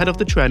yourself ahead of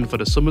the trend for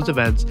the summer's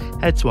events,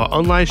 head to our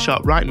online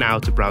shop right now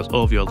to browse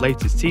all of your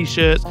latest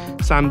t-shirts,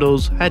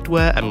 sandals,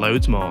 headwear and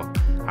loads more.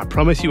 I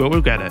promise you won't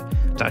regret it.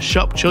 That's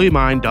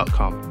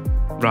shopchillyourmind.com.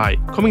 Right,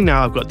 coming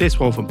now, I've got this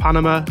one from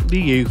Panama,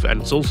 Lee Youth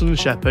and Sultan and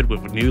Shepherd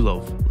with New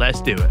Love.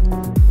 Let's do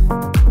it.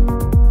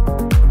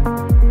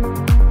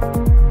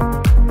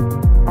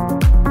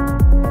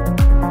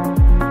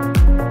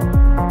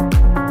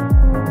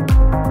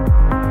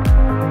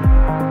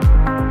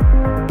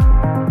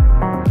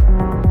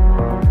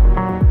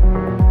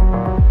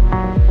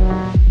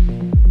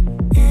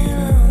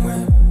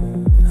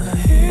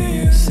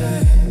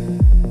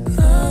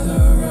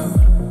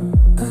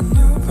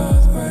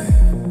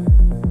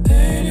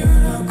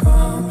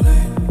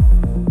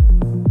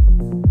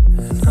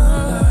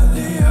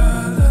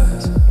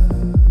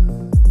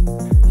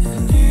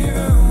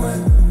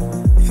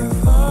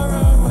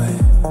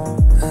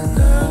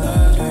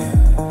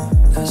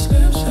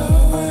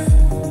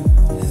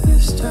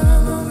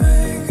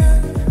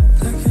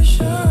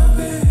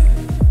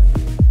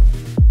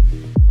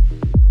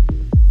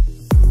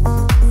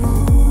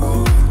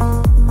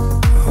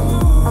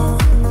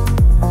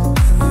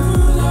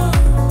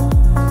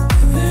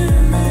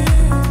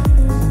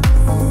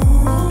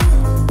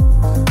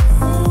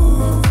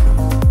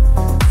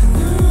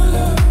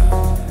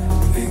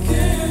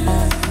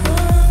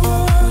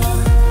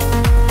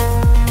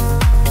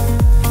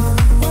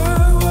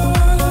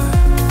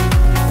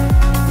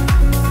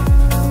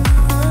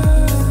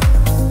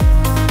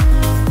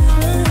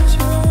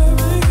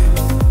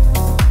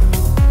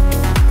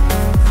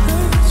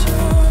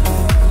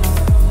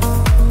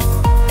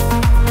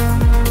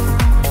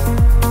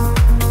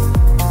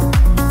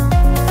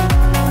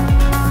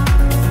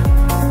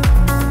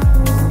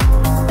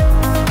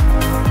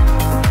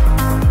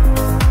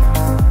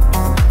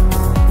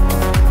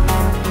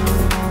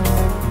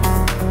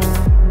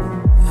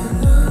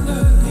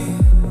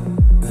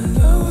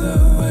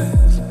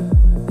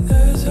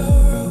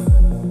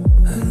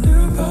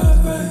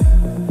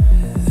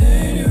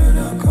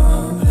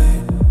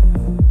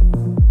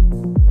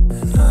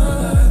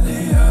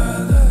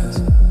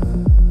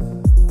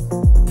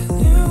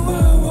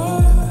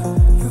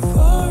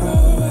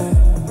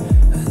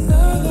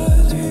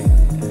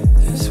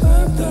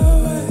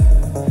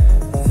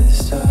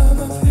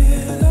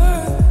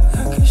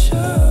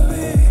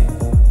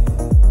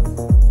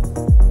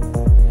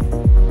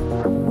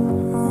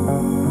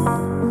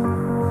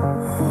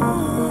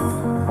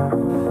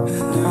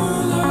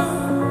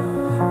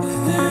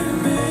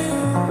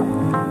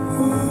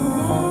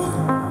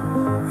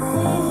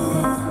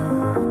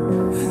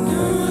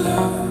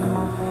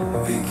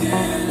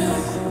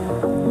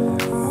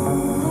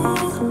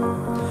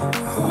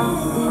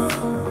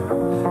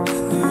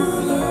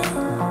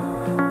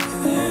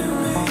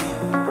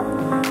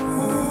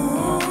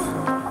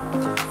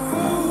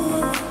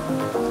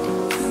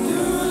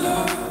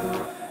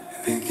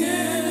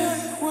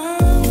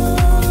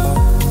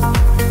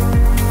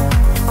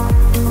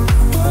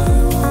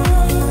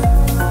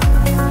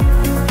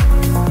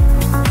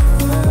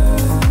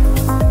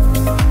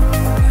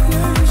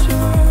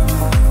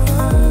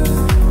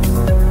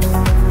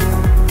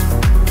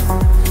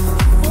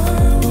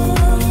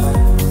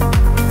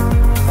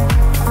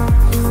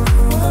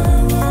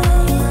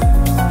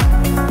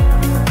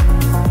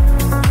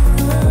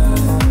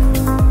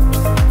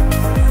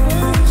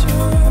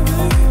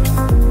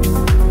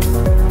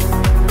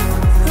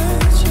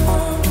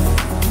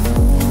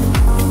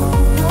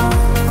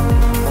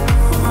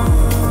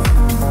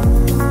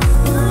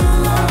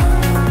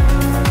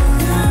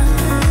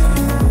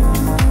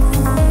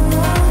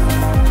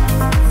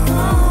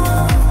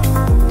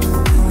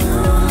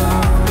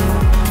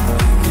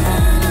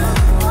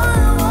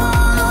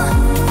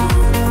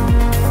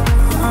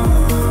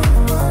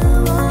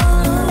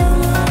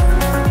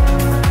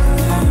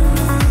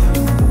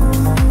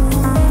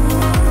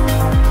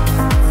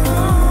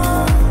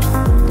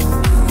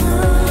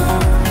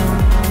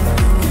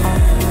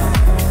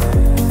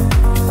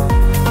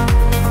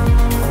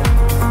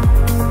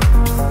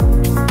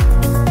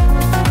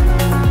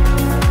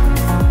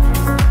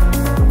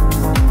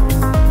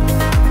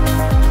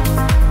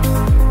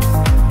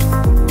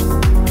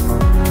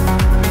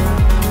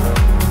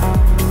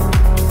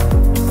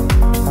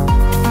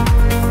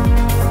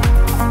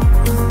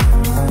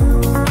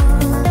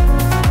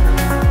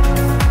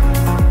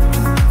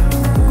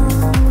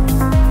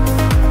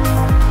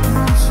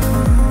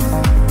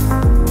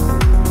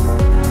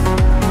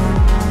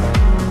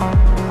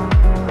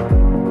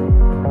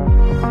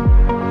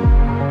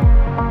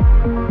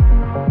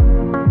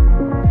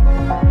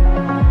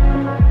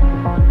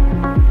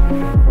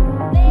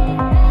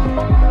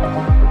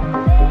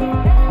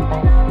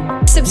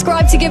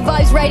 Subscribe to Good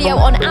Vibes Radio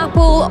on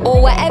Apple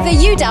or wherever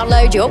you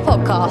download your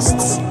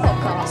podcasts.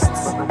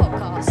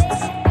 Podcasts.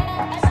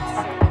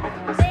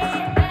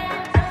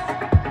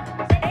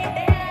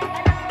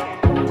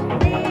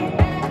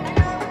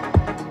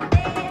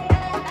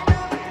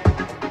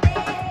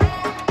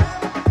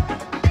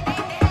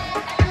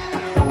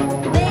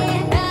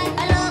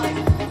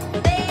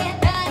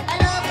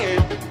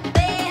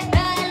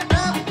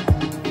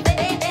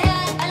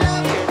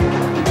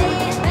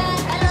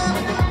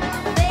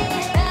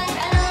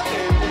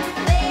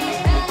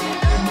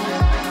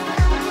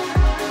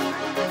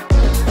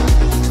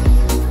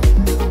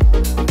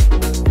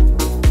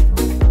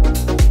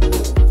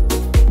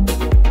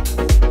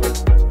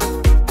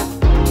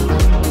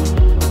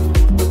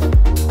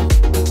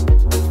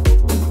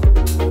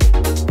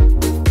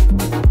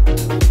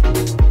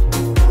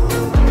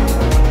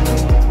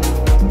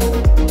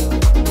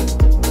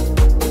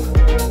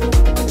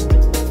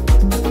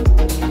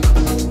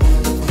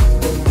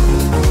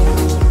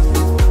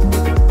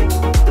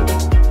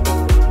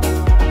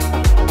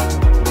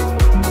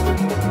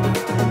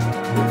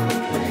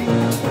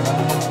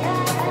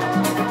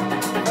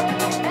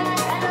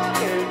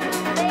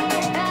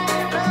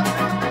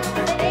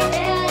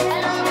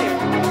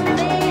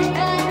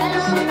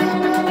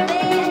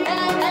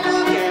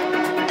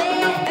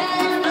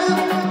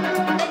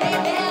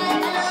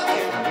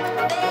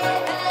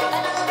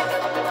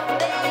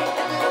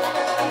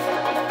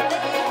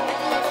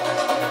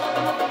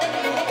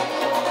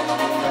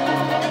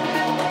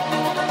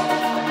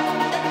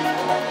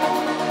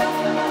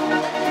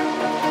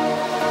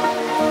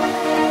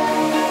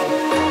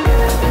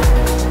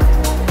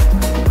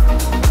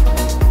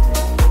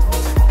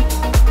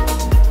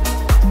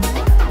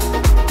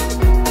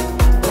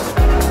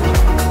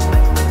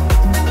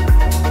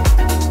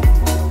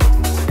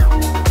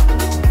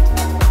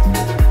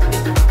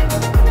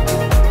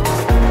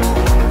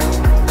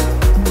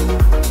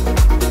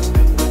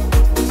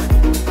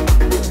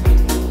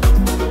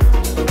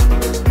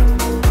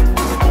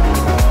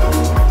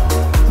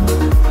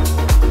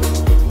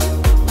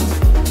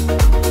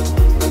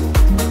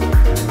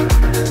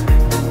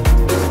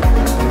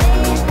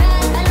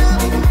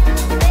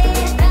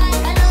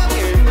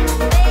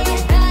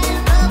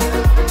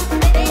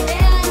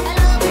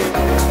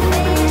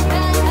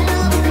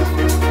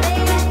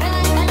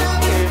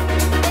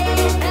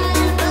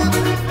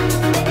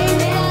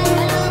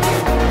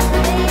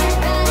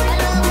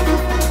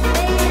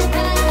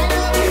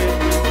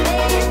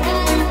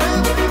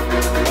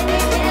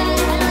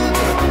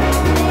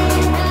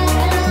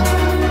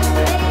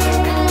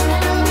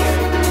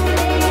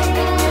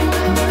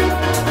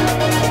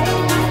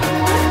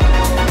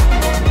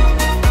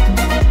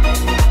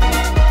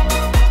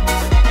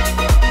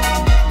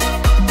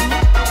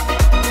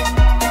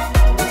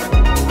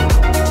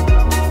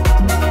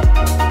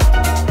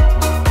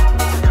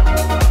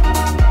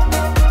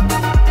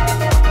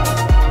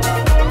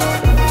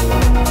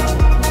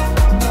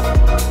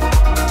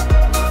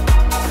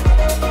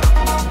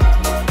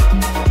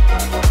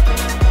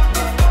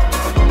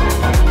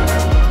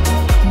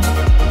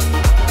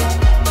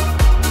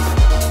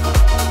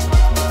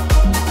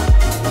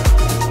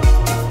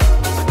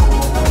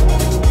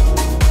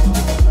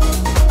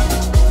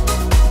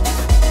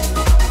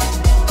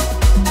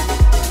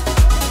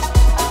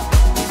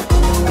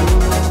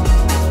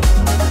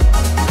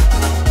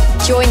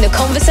 join the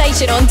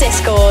conversation on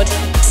Discord.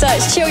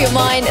 Search Chill Your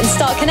Mind and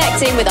start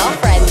connecting with our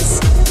friends.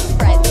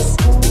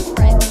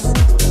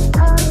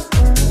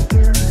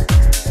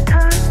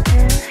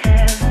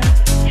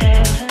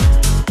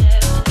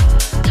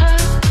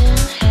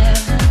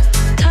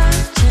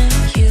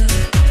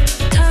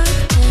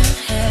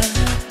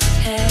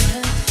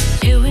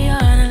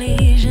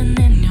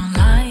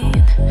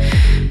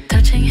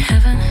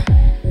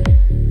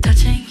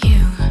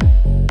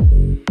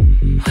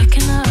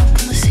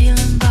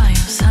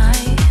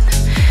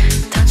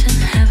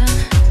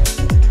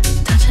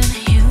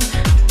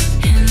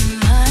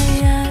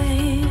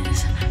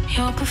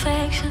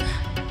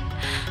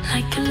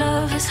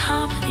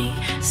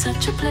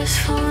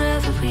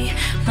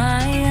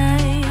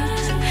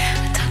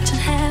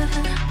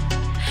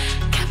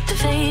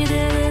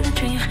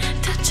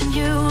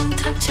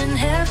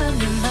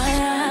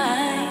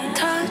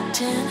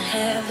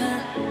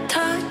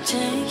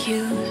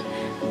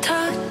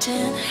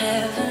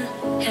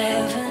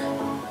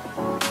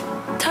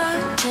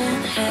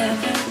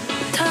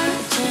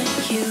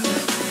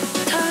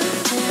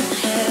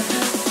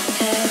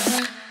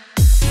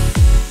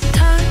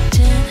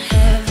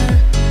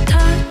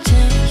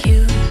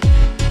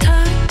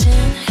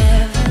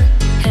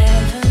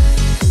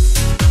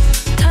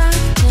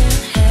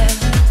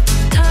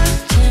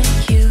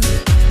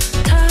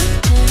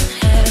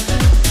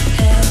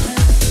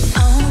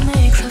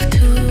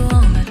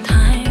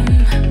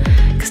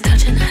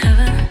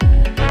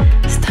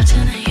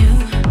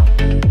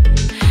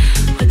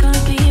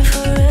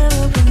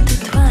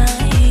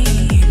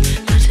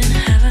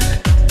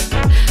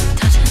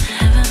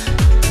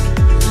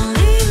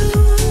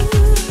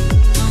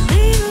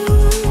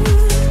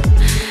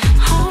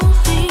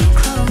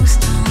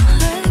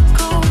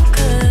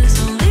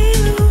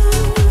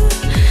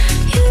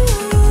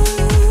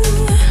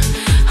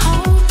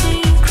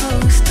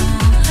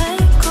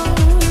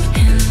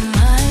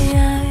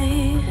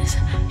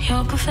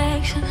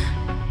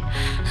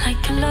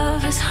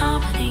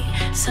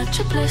 Such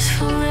a bliss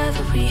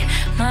forever be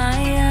my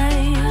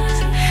eyes.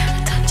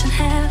 A touch in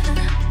heaven,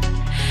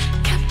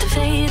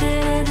 captivated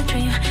in a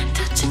dream.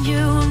 Touching you,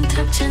 I'm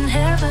touching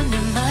heaven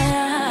in my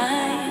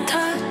eyes.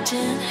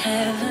 Touching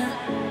heaven,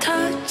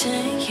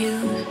 touching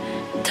you.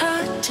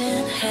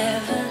 Touching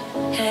heaven,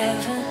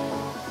 heaven.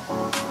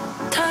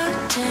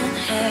 Touching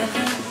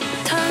heaven,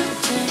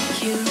 touching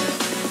you.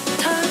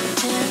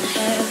 Touching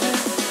heaven,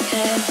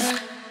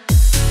 heaven.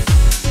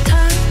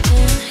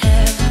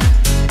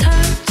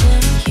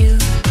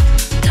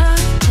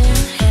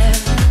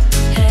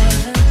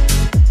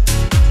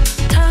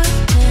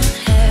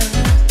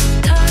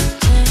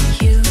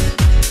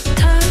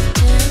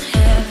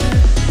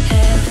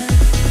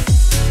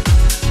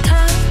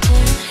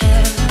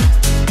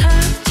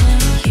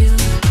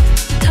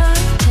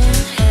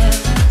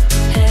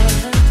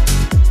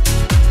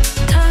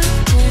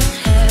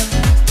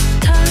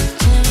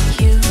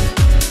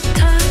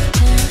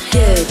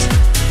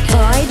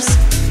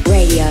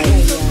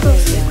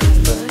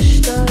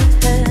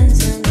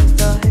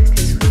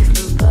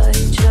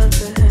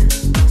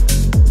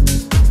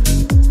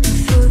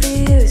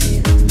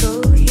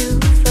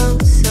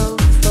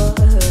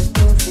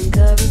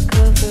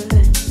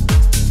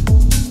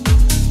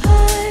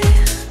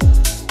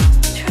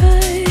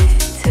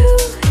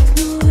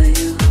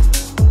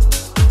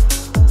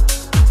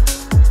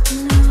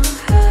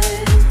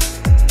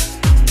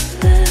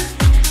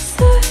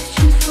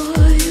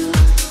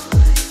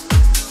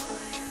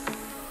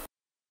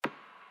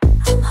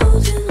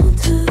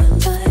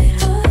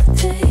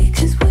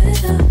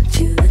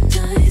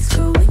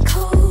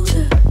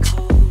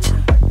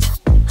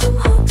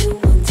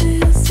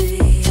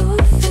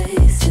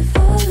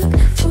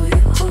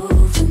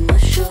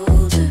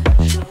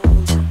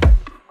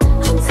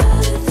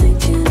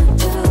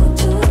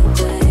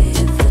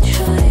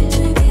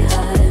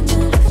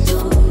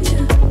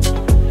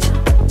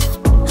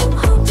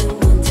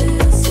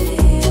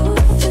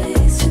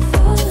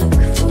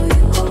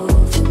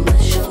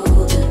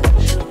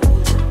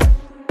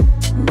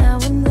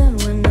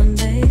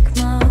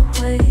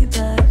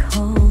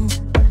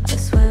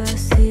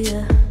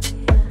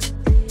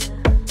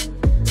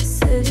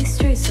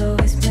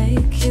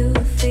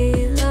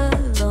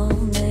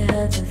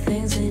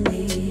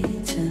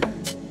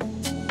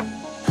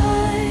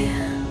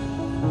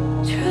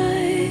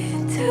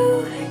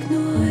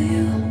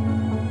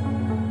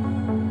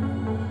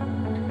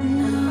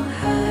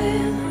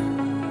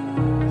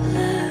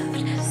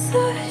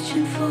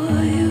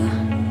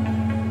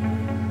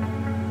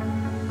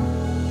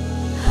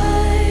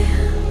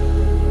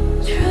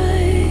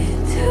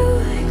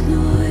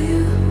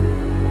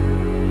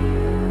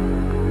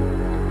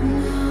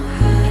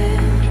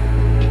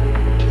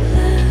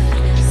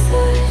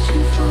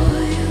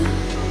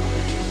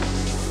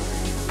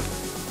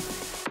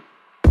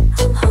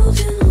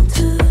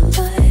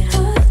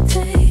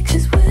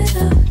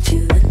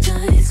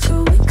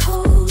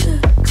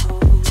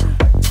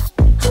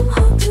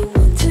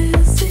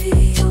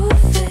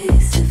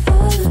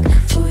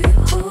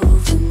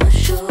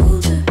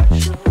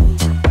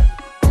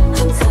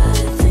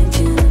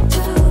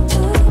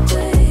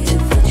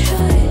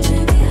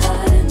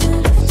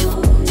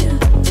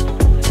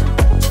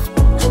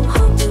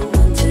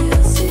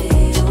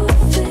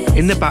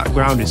 In the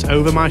background is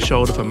Over My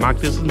Shoulder from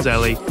Magdas and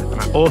Zelly, and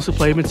I also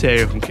play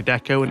material from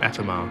Kideko and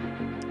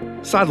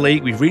FMR. Sadly,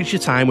 we've reached a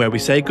time where we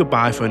say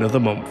goodbye for another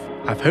month.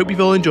 I hope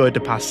you've all enjoyed the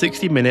past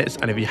 60 minutes,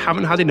 and if you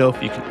haven't had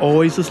enough, you can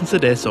always listen to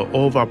this or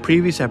all of our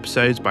previous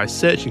episodes by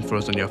searching for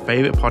us on your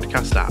favourite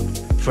podcast app.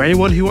 For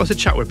anyone who wants to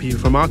chat with people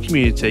from our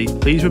community,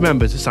 please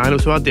remember to sign up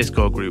to our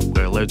Discord group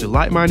where loads of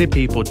like-minded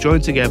people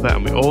join together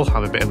and we all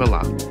have a bit of a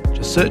laugh.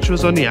 Just search for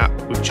us on the app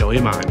with Chill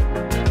Your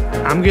Mind.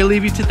 I'm going to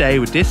leave you today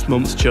with this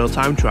month's Chill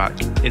Time track.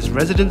 It's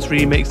Resident's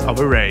remix of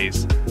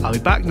Erase. I'll be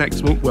back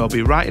next month where I'll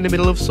be right in the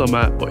middle of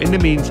summer, but in the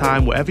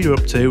meantime, whatever you're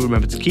up to,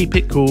 remember to keep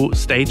it cool,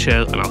 stay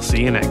chill, and I'll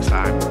see you next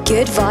time.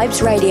 Good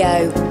Vibes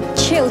Radio.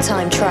 Chill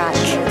Time track.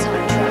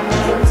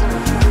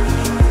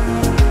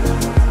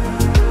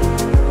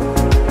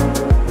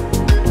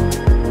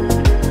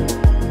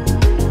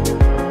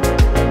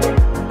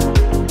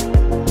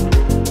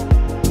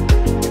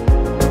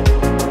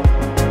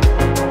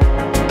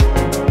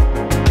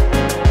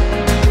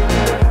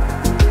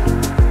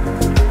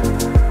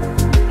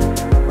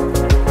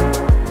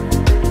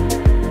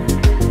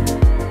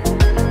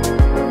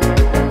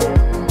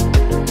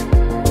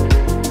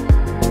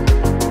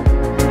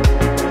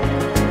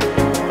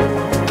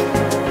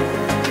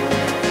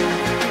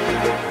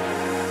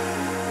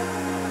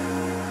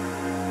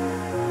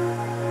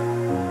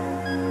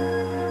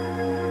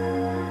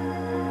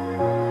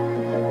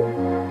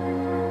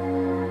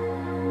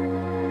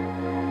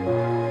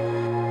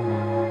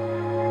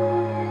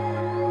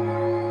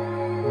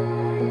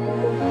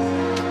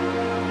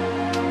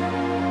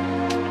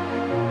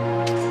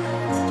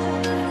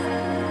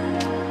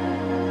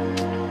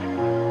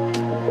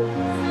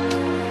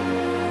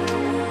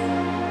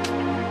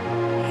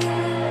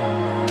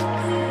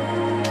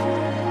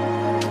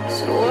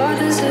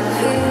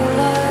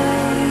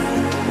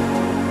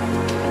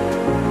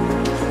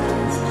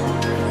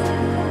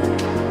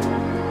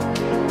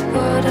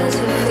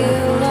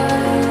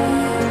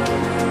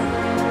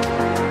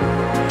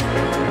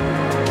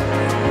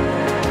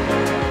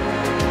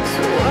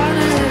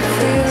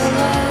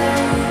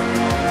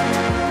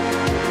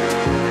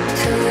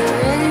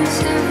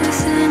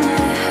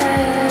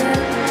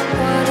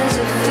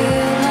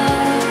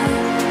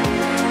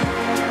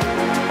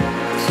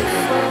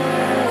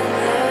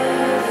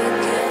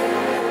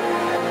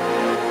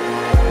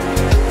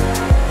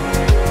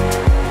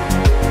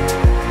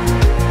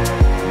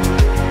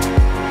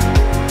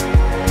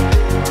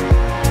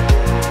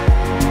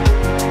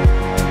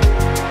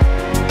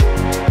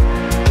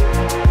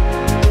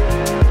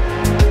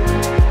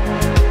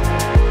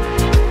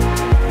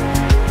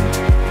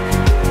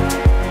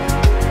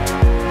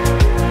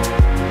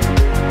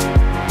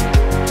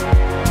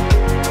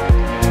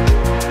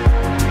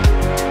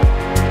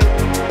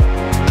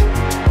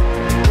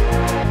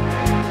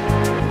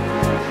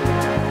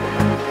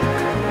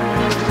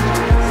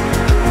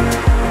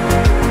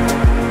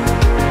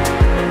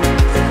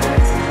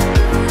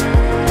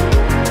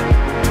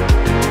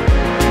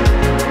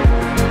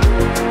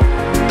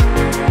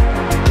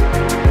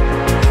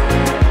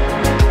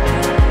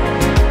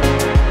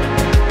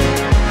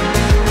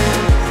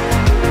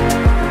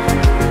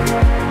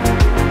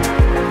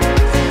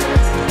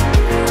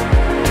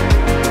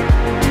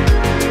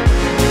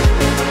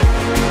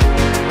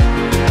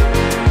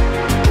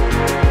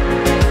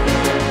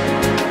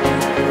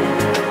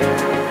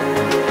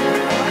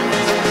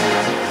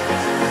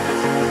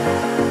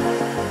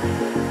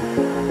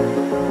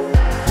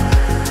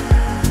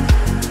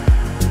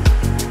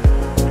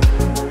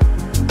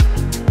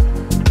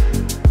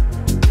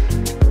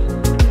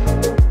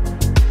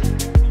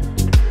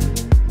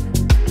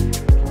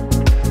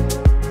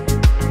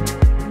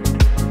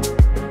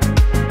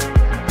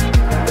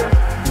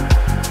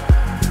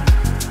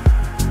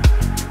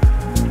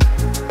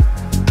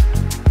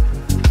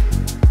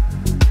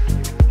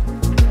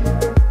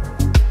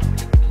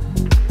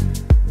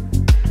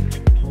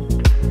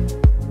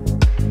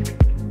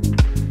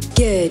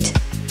 Good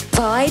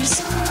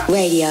Vibes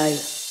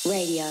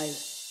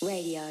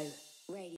Radio.